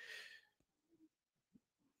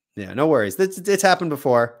 Yeah, no worries. It's happened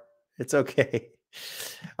before. It's okay.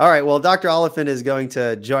 All right. Well, Dr. Oliphant is going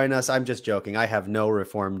to join us. I'm just joking. I have no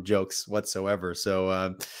reform jokes whatsoever.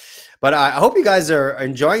 So, but I hope you guys are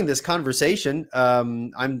enjoying this conversation.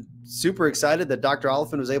 I'm super excited that Dr.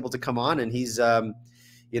 Oliphant was able to come on, and he's,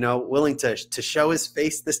 willing to show his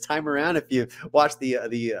face this time around. If you watch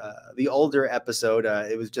the older episode,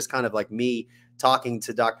 it was just kind of like me talking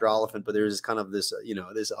to Dr. Oliphant, but there's kind of this,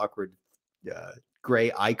 this awkward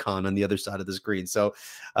gray icon on the other side of the screen. So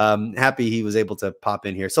happy he was able to pop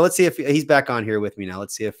in here. So let's see if he's back on here with me now.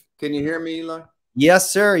 Let's see if. Can you hear me, Eli?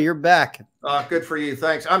 Yes, sir. You're back. Good for you.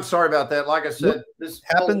 Thanks. I'm sorry about that. Like I said, this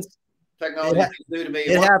happens. Technology is new to me.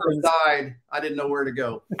 It happens. Died. I didn't know where to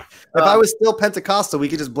go. If I was still Pentecostal, we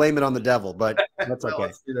could just blame it on the devil, but that's well, okay.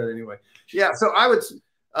 Let's do that anyway. Yeah. So I would,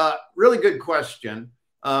 really good question.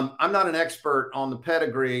 I'm not an expert on the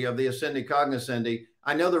pedigree of the ascendi cognoscendi.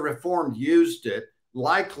 I know the Reformed used it.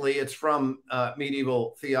 Likely it's from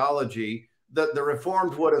medieval theology. The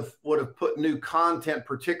Reformed would have put new content,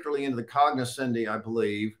 particularly into the cognoscendi, I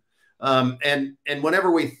believe. And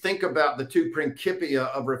whenever we think about the two principia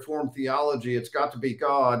of Reformed theology, it's got to be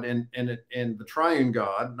God and the triune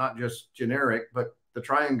God, not just generic, but the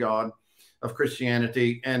triune God of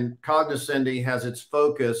Christianity. And cognoscendi has its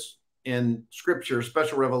focus in Scripture,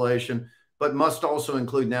 special revelation, but must also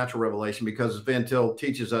include natural revelation, because as Van Til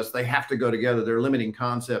teaches us, they have to go together. They're limiting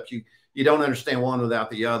concepts. You don't understand one without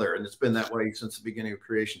the other, and it's been that way since the beginning of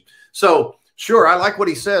creation. So, sure, I like what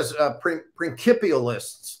he says.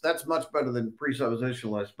 Principialists, that's much better than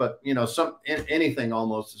presuppositionalists, but anything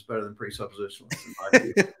almost is better than presuppositionalists in my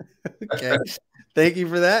view. Okay, thank you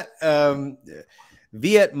for that.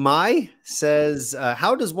 Viet Mai says,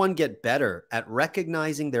 how does one get better at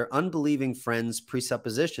recognizing their unbelieving friends'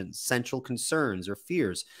 presuppositions, central concerns, or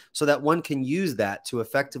fears, so that one can use that to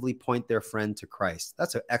effectively point their friend to Christ?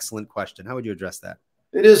 That's an excellent question. How would you address that?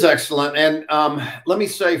 It is excellent. And let me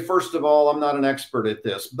say, first of all, I'm not an expert at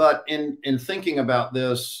this, but in thinking about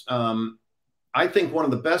this, I think one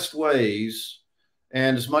of the best ways,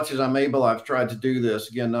 and as much as I'm able, I've tried to do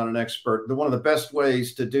this, again, not an expert, but one of the best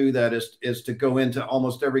ways to do that is to go into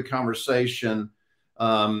almost every conversation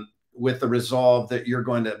with the resolve that you're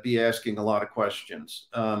going to be asking a lot of questions.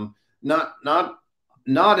 Not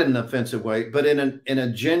in an offensive way, but in a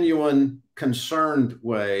genuine, concerned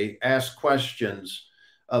way, ask questions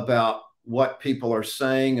about what people are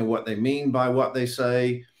saying and what they mean by what they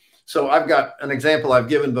say. So I've got an example I've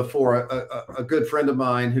given before. A good friend of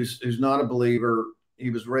mine who's not a believer, he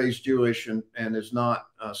was raised Jewish and is not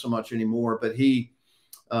so much anymore, but he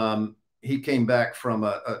came back from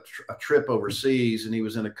a trip overseas, and he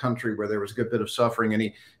was in a country where there was a good bit of suffering.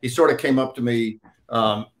 And he sort of came up to me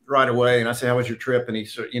right away, and I said, "How was your trip?" And he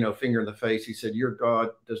sort finger in the face, he said, "Your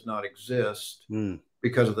God does not exist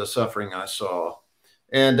because of the suffering I saw."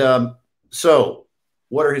 And so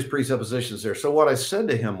what are his presuppositions there? So what I said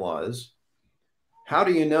to him was, how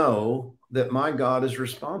do you know that my God is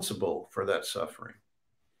responsible for that suffering?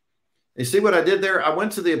 You see what I did there? I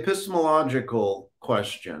went to the epistemological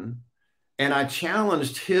question, and I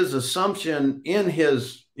challenged his assumption in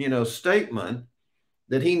his, statement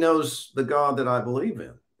that he knows the God that I believe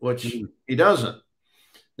in, which he doesn't.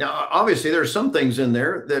 Now, obviously, there are some things in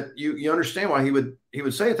there that you understand why he would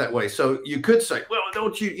say it that way. So you could say, well,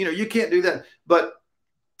 don't you can't do that. But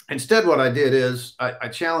instead, what I did is I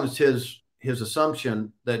challenged his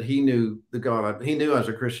assumption that he knew the God. He knew as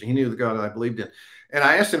a Christian, he knew the God that I believed in. And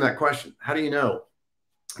I asked him that question: how do you know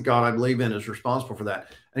the God I believe in is responsible for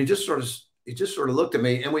that? And he just sort of looked at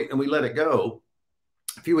me, and we let it go.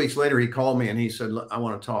 A few weeks later, he called me and he said, "I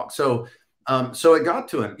want to talk." So it got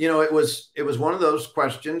to him. It was one of those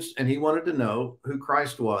questions, and he wanted to know who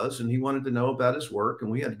Christ was, and he wanted to know about his work, and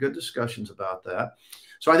we had good discussions about that.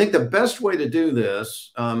 So I think the best way to do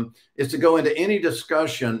this is to go into any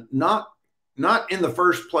discussion, not in the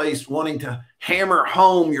first place wanting to hammer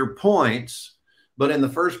home your points, but in the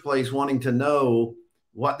first place wanting to know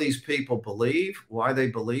what these people believe, why they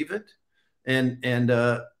believe it,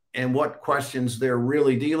 and what questions they're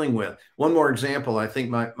really dealing with. One more example I think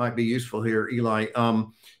might be useful here, Eli.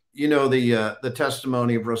 you know, the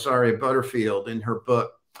testimony of Rosaria Butterfield in her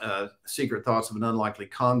book, Secret Thoughts of an Unlikely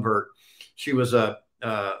Convert. She was an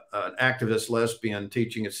activist lesbian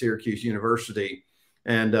teaching at Syracuse University,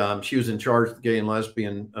 and she was in charge of the gay and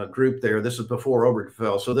lesbian group there. This is before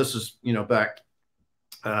Obergefell, so this is, you know, back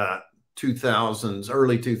 2000s,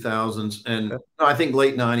 early 2000s, and no, I think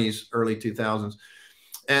late 90s, early 2000s.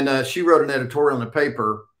 And she wrote an editorial in a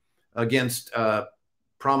paper against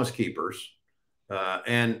Promise Keepers,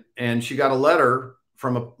 and she got a letter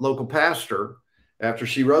from a local pastor. After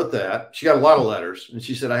she wrote that, she got a lot of letters, and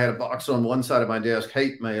she said, I had a box on one side of my desk,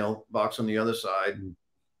 hate mail, box on the other side,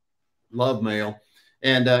 love mail.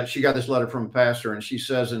 And she got this letter from a pastor, and she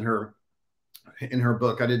says in her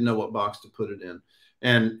book, I didn't know what box to put it in.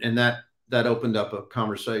 And that opened up a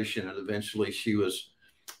conversation, and eventually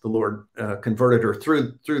the Lord converted her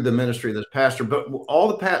through the ministry of this pastor. But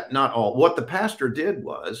not all, what the pastor did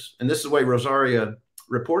was, and this is the way Rosaria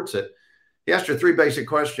reports it, he asked her three basic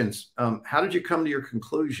questions. How did you come to your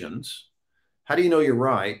conclusions? How do you know you're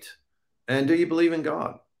right? And do you believe in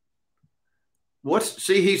God?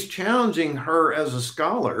 He's challenging her as a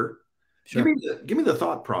scholar. Sure. Give me the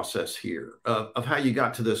thought process here of how you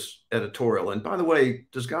got to this editorial. And by the way,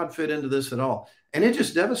 does God fit into this at all? And it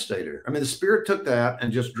just devastated her. I mean, the Spirit took that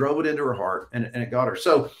and just drove it into her heart, and it got her.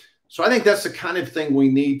 So I think that's the kind of thing we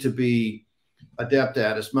need to be adept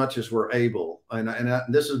at as much as we're able. And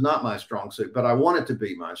this is not my strong suit, but I want it to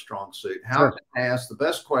be my strong suit. How to ask the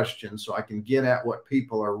best questions so I can get at what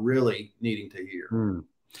people are really needing to hear.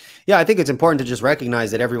 Yeah, I think it's important to just recognize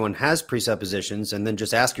that everyone has presuppositions, and then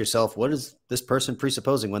just ask yourself, what is this person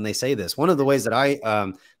presupposing when they say this? One of the ways that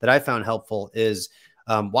I found helpful is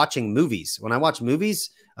watching movies. When I watch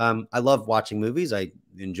movies, I love watching movies. I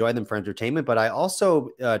enjoy them for entertainment, but I also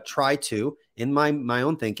try to, in my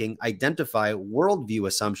own thinking, identify worldview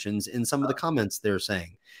assumptions in some of the comments they're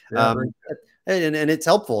saying. Yeah, and it's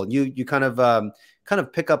helpful. You kind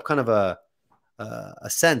of pick up kind of a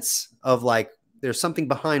sense of like, there's something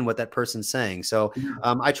behind what that person's saying. So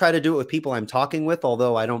I try to do it with people I'm talking with,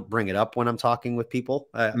 although I don't bring it up when I'm talking with people.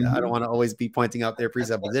 I don't want to always be pointing out their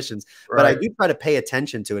presuppositions, but I do try to pay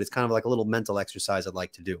attention to it. It's kind of like a little mental exercise I'd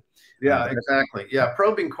like to do. Yeah, exactly. Yeah,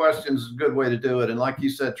 probing questions is a good way to do it. And like you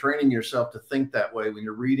said, training yourself to think that way when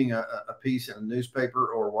you're reading a piece in a newspaper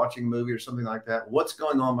or watching a movie or something like that. What's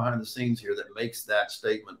going on behind the scenes here that makes that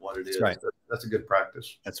statement what it is? Right. That's a good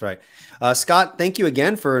practice. That's right. Scott, thank you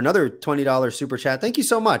again for another $20 super chat. Thank you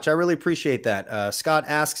so much. I really appreciate that. Scott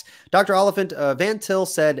asks, Dr. Oliphint, Van Til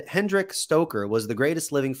said Hendrik Stoker was the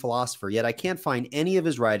greatest living philosopher, yet I can't find any of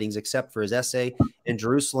his writings except for his essay in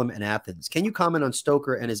Jerusalem and Athens. Can you comment on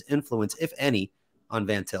Stoker and his influence, if any, on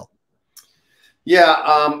Van Til? Yeah,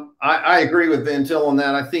 I agree with Van Til on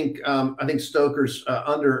that. I think Stoker's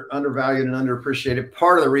undervalued and underappreciated.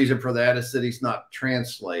 Part of the reason for that is that he's not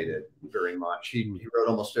translated very much. He wrote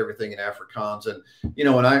almost everything in Afrikaans. And you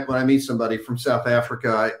know, when I meet somebody from South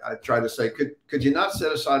Africa, I try to say, could you not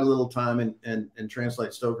set aside a little time and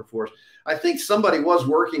translate Stoker for us? I think somebody was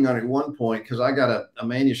working on it at one point, because I got a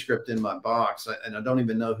manuscript in my box, and I don't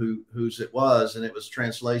even know whose it was, and it was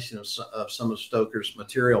translation of some of Stoker's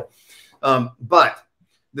material. But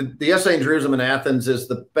the essay in Jerusalem and Athens is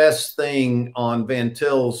the best thing on Van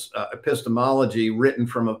Til's epistemology, written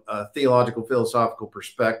from a theological, philosophical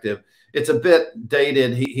perspective. It's a bit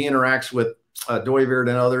dated. He interacts with Dooyeweerd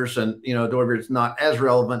and others, and you know, Dooyeweerd's not as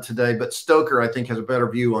relevant today, but Stoker, I think, has a better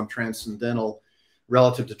view on transcendental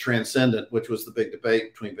relative to transcendent, which was the big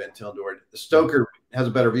debate between Van Til and Dooyeweerd. Stoker has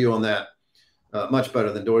a better view on that, much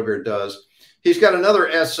better than Dooyeweerd does. He's got another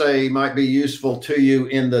essay might be useful to you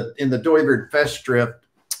in the Dooyeweerd Festschrift,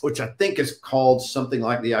 which I think is called something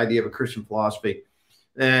like The Idea of a Christian Philosophy.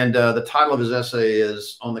 And the title of his essay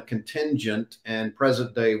is On the Contingent and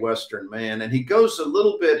Present-Day Western Man. And he goes a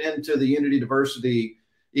little bit into the unity, diversity,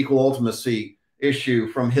 equal ultimacy issue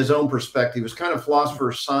from his own perspective. He was kind of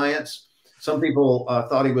philosopher of science. Some people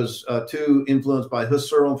thought he was too influenced by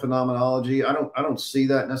Husserl phenomenology. I don't see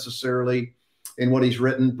that necessarily in what he's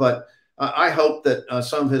written, but I hope that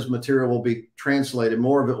some of his material will be translated.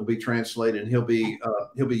 More of it will be translated, and he'll be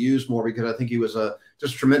used more, because I think he was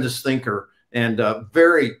just a tremendous thinker and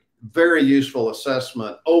very, very useful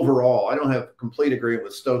assessment overall. I don't have complete agreement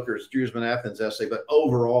with Stoker's Jerusalem and Athens essay, but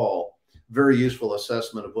overall, very useful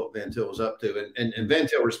assessment of what Van Til was up to. And Van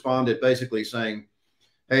Til responded basically saying,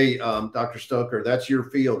 hey, Dr. Stoker, that's your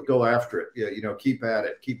field. Go after it. Yeah, you know, keep at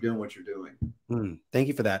it. Keep doing what you're doing. Thank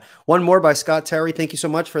you for that. One more by Scott Terry. Thank you so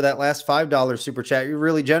much for that last $5 super chat. You're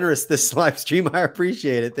really generous this live stream. I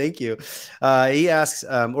appreciate it. Thank you. He asks,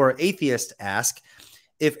 or atheist ask,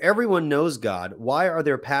 if everyone knows God, why are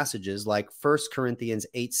there passages like 1 Corinthians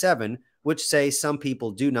 8:7, which say some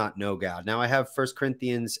people do not know God? Now I have 1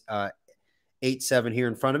 Corinthians 8:7 here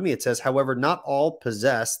in front of me. It says, however, not all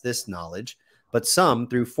possess this knowledge, but some,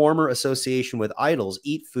 through former association with idols,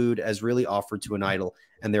 eat food as really offered to an idol,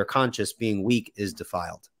 and their conscience, being weak, is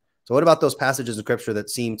defiled. So what about those passages in Scripture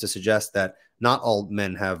that seem to suggest that not all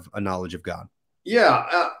men have a knowledge of God?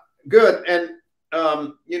 Yeah, good. And,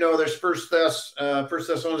 you know, there's First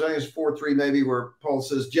Thessalonians, I think it's 4:3 maybe, where Paul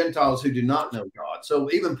says, Gentiles who do not know God. So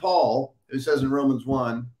even Paul, who says in Romans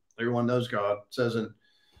 1, everyone knows God, says in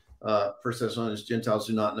First Thessalonians, Gentiles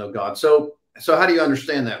do not know God. So how do you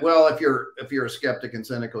understand that? Well, if you're a skeptic and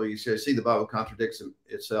cynical, you say, see, the Bible contradicts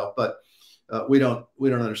itself, but we don't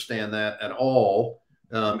understand that at all.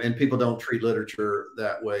 And people don't treat literature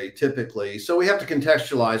that way typically. So we have to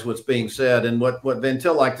contextualize what's being said. And what Van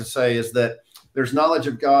Til liked to say is that there's knowledge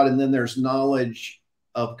of God, and then there's knowledge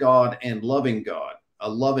of God and loving God, a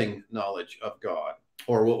loving knowledge of God,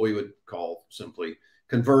 or what we would call simply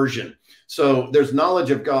conversion. So there's knowledge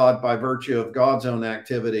of God by virtue of God's own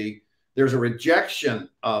activity. There's a rejection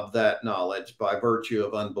of that knowledge by virtue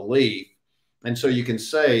of unbelief. And so you can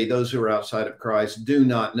say those who are outside of Christ do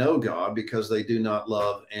not know God because they do not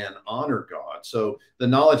love and honor God. So the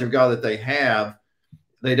knowledge of God that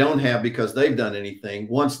they don't have because they've done anything.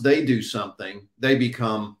 Once they do something, they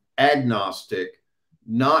become agnostic,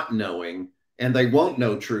 not knowing, and they won't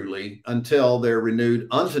know truly until they're renewed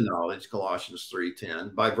unto knowledge, Colossians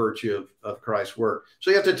 3:10, by virtue of Christ's work.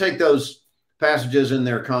 So you have to take those passages in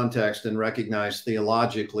their context and recognize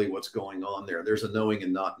theologically what's going on there. There's a knowing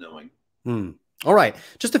and not knowing. All right.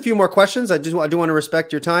 Just a few more questions. I do want to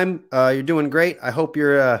respect your time. You're doing great. I hope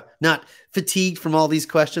you're not fatigued from all these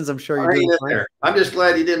questions. I'm sure you're doing fine. I'm just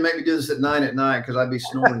glad you didn't make me do this at 9 at night because I'd be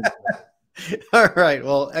snoring. All right.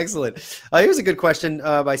 Well, excellent. Here's a good question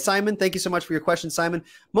by Simon. Thank you so much for your question, Simon.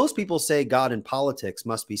 Most people say God and politics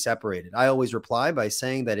must be separated. I always reply by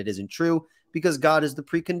saying that it isn't true because God is the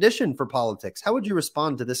precondition for politics. How would you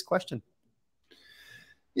respond to this question?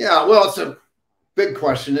 Yeah, well, it's a big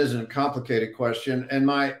question, isn't it? A complicated question. And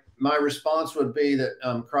my response would be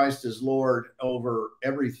that Christ is Lord over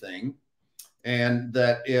everything, and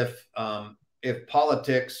that if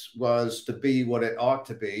politics was to be what it ought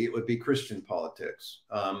to be, it would be Christian politics.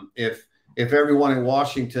 If everyone in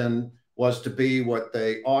Washington was to be what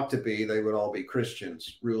they ought to be, they would all be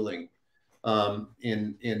Christians ruling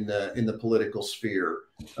in the political sphere.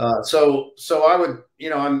 So I would, you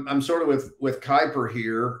know, I'm sort of with Kuyper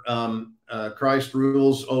here. Christ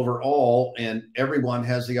rules over all, and everyone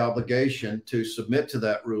has the obligation to submit to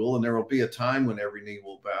that rule. And there will be a time when every knee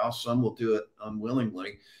will bow. Some will do it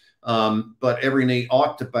unwillingly, but every knee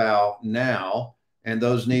ought to bow now. And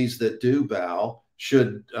those knees that do bow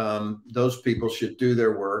should, those people should do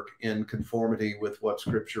their work in conformity with what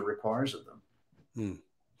Scripture requires of them.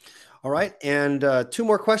 All right. And 2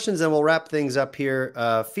 more questions, and we'll wrap things up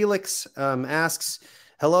here. Felix asks,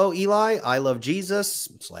 hello, Eli. I love Jesus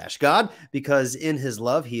 / God because in his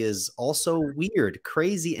love, he is also weird,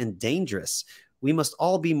 crazy, and dangerous. We must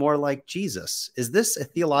all be more like Jesus. Is this a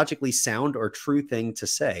theologically sound or true thing to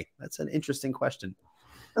say? That's an interesting question.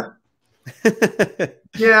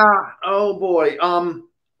 Yeah. Oh boy.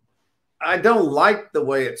 I don't like the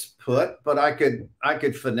way it's put, but I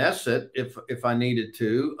could finesse it if I needed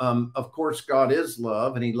to. Of course, God is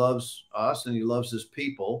love, and he loves us, and he loves his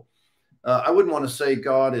people. I wouldn't want to say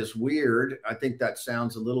God is weird. I think that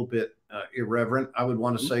sounds a little bit irreverent. I would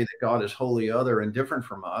want to say that God is wholly other and different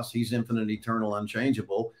from us. He's infinite, eternal,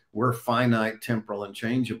 unchangeable. We're finite, temporal, and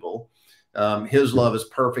changeable. His love is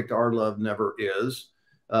perfect. Our love never is.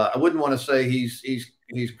 I wouldn't want to say he's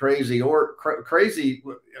crazy or crazy.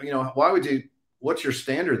 You know, why would you? What's your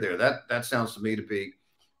standard there? That sounds to me to be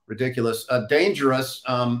ridiculous. Dangerous.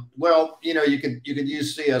 Well, you know, you could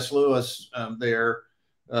use C.S. Lewis there.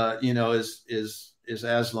 You know, is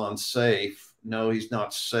Aslan safe? No, he's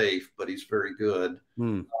not safe, but he's very good.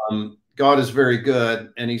 God is very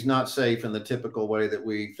good, and he's not safe in the typical way that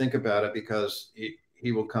we think about it, because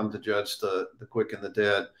he will come to judge the quick and the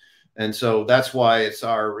dead. And so that's why it's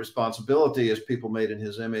our responsibility as people made in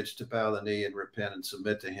his image to bow the knee and repent and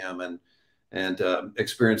submit to him and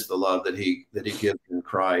experience the love that he gives in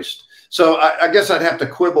Christ. So I guess I'd have to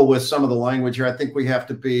quibble with some of the language here. I think we have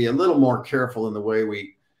to be a little more careful in the way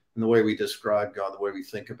we describe God, the way we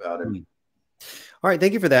think about him. All right.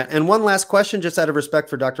 Thank you for that. And one last question, just out of respect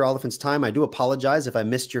for Dr. Oliphint's time. I do apologize if I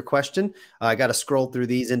missed your question. I got to scroll through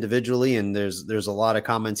these individually, and there's a lot of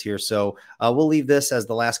comments here. So we'll leave this as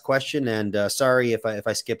the last question. And sorry if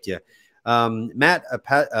I skipped you. Matt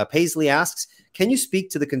Paisley asks, can you speak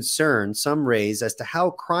to the concern some raise as to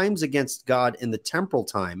how crimes against God in the temporal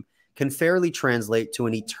time can fairly translate to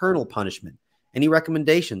an eternal punishment? Any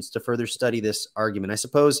recommendations to further study this argument? I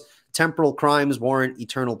suppose temporal crimes warrant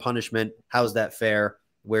eternal punishment. How's that fair?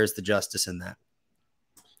 Where's the justice in that?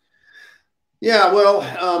 Yeah, well,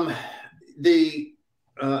 the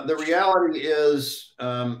reality is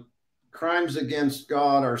crimes against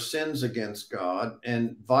God are sins against God,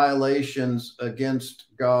 and violations against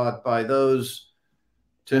God by those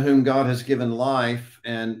to whom God has given life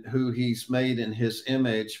and who he's made in his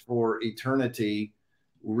image for eternity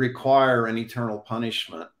require an eternal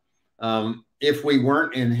punishment. If we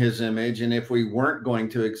weren't in his image and if we weren't going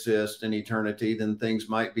to exist in eternity, then things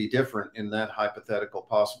might be different in that hypothetical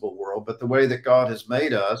possible world. But the way that God has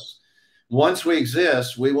made us, once we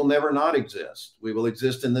exist, we will never not exist. We will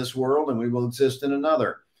exist in this world and we will exist in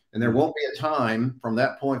another. And there won't be a time from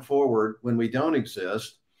that point forward when we don't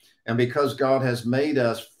exist. And because God has made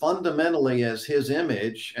us fundamentally as his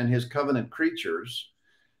image and his covenant creatures,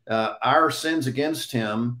 our sins against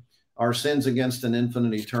him are sins against an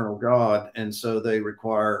infinite eternal God. And so they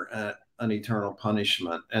require an eternal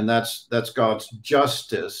punishment. And that's God's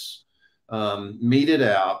justice meted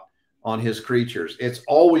out on his creatures. It's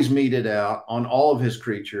always meted out on all of his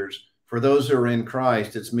creatures. For those who are in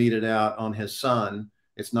Christ, it's meted out on his son.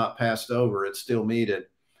 It's not passed over. It's still meted.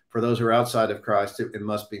 For those who are outside of Christ, it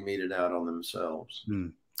must be meted out on themselves.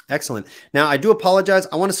 Excellent. Now, I do apologize.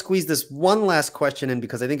 I want to squeeze this one last question in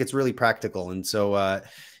because I think it's really practical. And so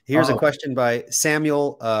here's a question by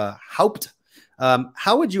Samuel Haupt.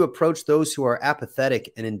 How would you approach those who are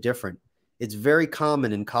apathetic and indifferent? It's very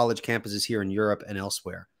common in college campuses here in Europe and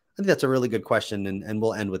elsewhere. I think that's a really good question, and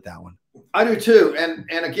we'll end with that one. I do too. And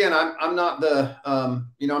again, I'm not the I'm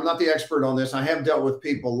not the expert on this. I have dealt with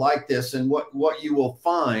people like this, and what you will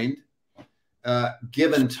find,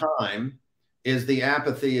 given time, is the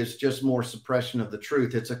apathy is just more suppression of the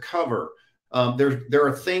truth. It's a cover. There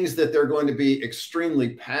are things that they're going to be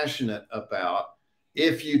extremely passionate about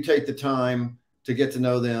if you take the time to get to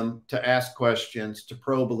know them, to ask questions, to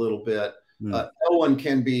probe a little bit. No one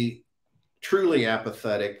can be truly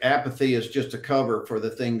apathetic. Apathy is just a cover for the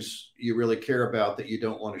things you really care about that you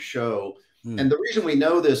don't want to show. And the reason we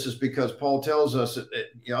know this is because Paul tells us,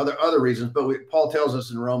 other reasons, but Paul tells us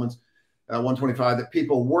in Romans 1:25 that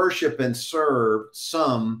people worship and serve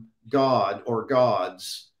some god or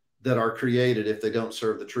gods that are created if they don't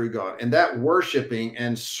serve the true God. And that worshiping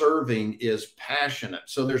and serving is passionate.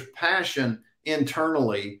 So there's passion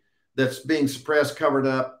internally that's being suppressed, covered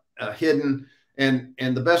up, hidden. And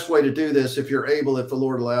the best way to do this, if you're able, if the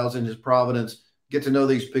Lord allows in his providence, get to know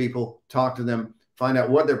these people, talk to them, find out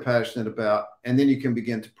what they're passionate about, and then you can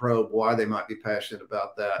begin to probe why they might be passionate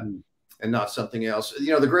about that and not something else.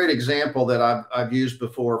 The great example that I've used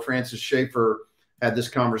before, Francis Schaeffer had this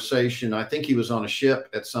conversation. I think he was on a ship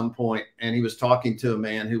at some point, and he was talking to a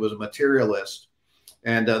man who was a materialist,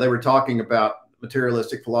 and they were talking about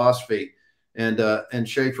materialistic philosophy. And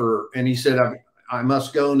Schaeffer, and he said, I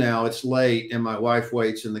must go now. It's late, and my wife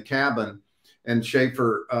waits in the cabin. And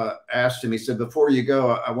Schaeffer asked him, he said, before you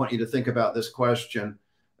go, I want you to think about this question.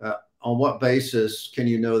 On what basis can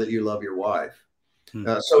you know that you love your wife?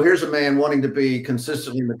 So here's a man wanting to be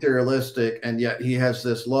consistently materialistic, and yet he has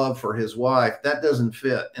this love for his wife. That doesn't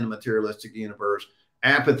fit in a materialistic universe.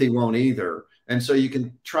 Apathy won't either. And so you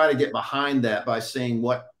can try to get behind that by seeing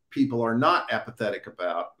what people are not apathetic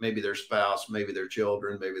about. Maybe their spouse, maybe their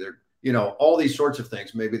children, maybe their, all these sorts of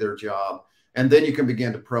things, maybe their job. And then you can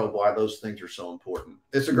begin to probe why those things are so important.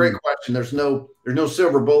 It's a great question. There's no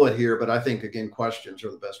silver bullet here, but I think, again, questions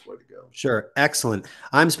are the best way to go. Sure. Excellent.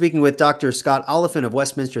 I'm speaking with Dr. Scott Oliphint of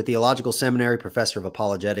Westminster Theological Seminary, professor of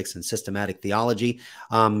apologetics and systematic theology.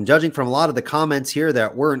 Judging from a lot of the comments here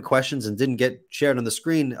that weren't questions and didn't get shared on the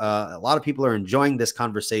screen, a lot of people are enjoying this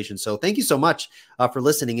conversation. So thank you so much for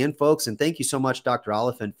listening in, folks. And thank you so much, Dr.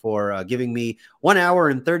 Oliphint, for giving me 1 hour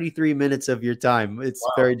and 33 minutes of your time. It's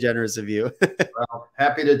very generous of you. Well,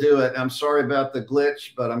 happy to do it. I'm sorry about the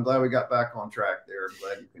glitch, but I'm glad we got back on track there. I'm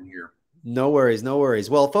glad you can hear. No worries. No worries.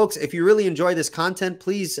 Well, folks, if you really enjoy this content,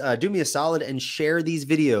 please do me a solid and share these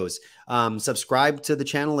videos. Subscribe to the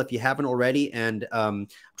channel if you haven't already. And I'm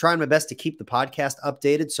trying my best to keep the podcast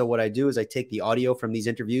updated. So what I do is I take the audio from these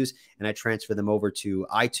interviews and I transfer them over to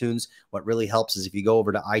iTunes. What really helps is if you go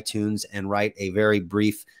over to iTunes and write a very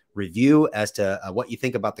brief review as to what you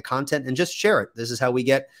think about the content and just share it. This is how we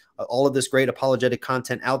get all of this great apologetic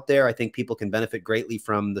content out there. I think people can benefit greatly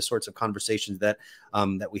from the sorts of conversations that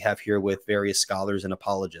that we have here with various scholars and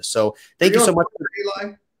apologists. So thank you so much. Twitter,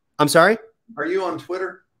 Eli? I'm sorry? Are you on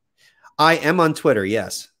Twitter? I am on Twitter.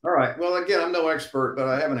 Yes. All right. Well, again, I'm no expert, but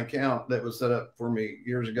I have an account that was set up for me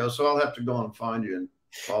years ago, so I'll have to go and find you and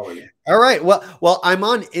follow you. All right. Well, I'm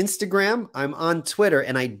on Instagram. I'm on Twitter,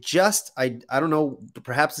 and I don't know,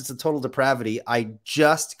 perhaps it's a total depravity. I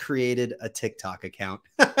just created a TikTok account.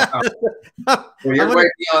 Well, you're way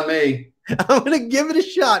beyond me. I'm going to give it a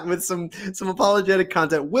shot with some apologetic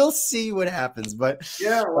content. We'll see what happens, but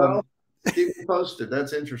yeah, well, keep me posted.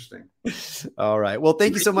 That's interesting. All right. Well,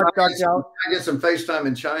 thank you so much, Dr. Oliphint. I get some FaceTime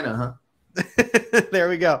in China, huh? There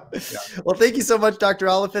we go. Yeah. Well, thank you so much, Dr.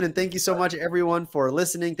 Oliphint, and thank you so much, everyone, for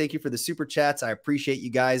listening. Thank you for the super chats. I appreciate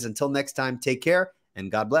you guys. Until next time, take care and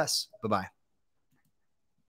God bless. Bye-bye.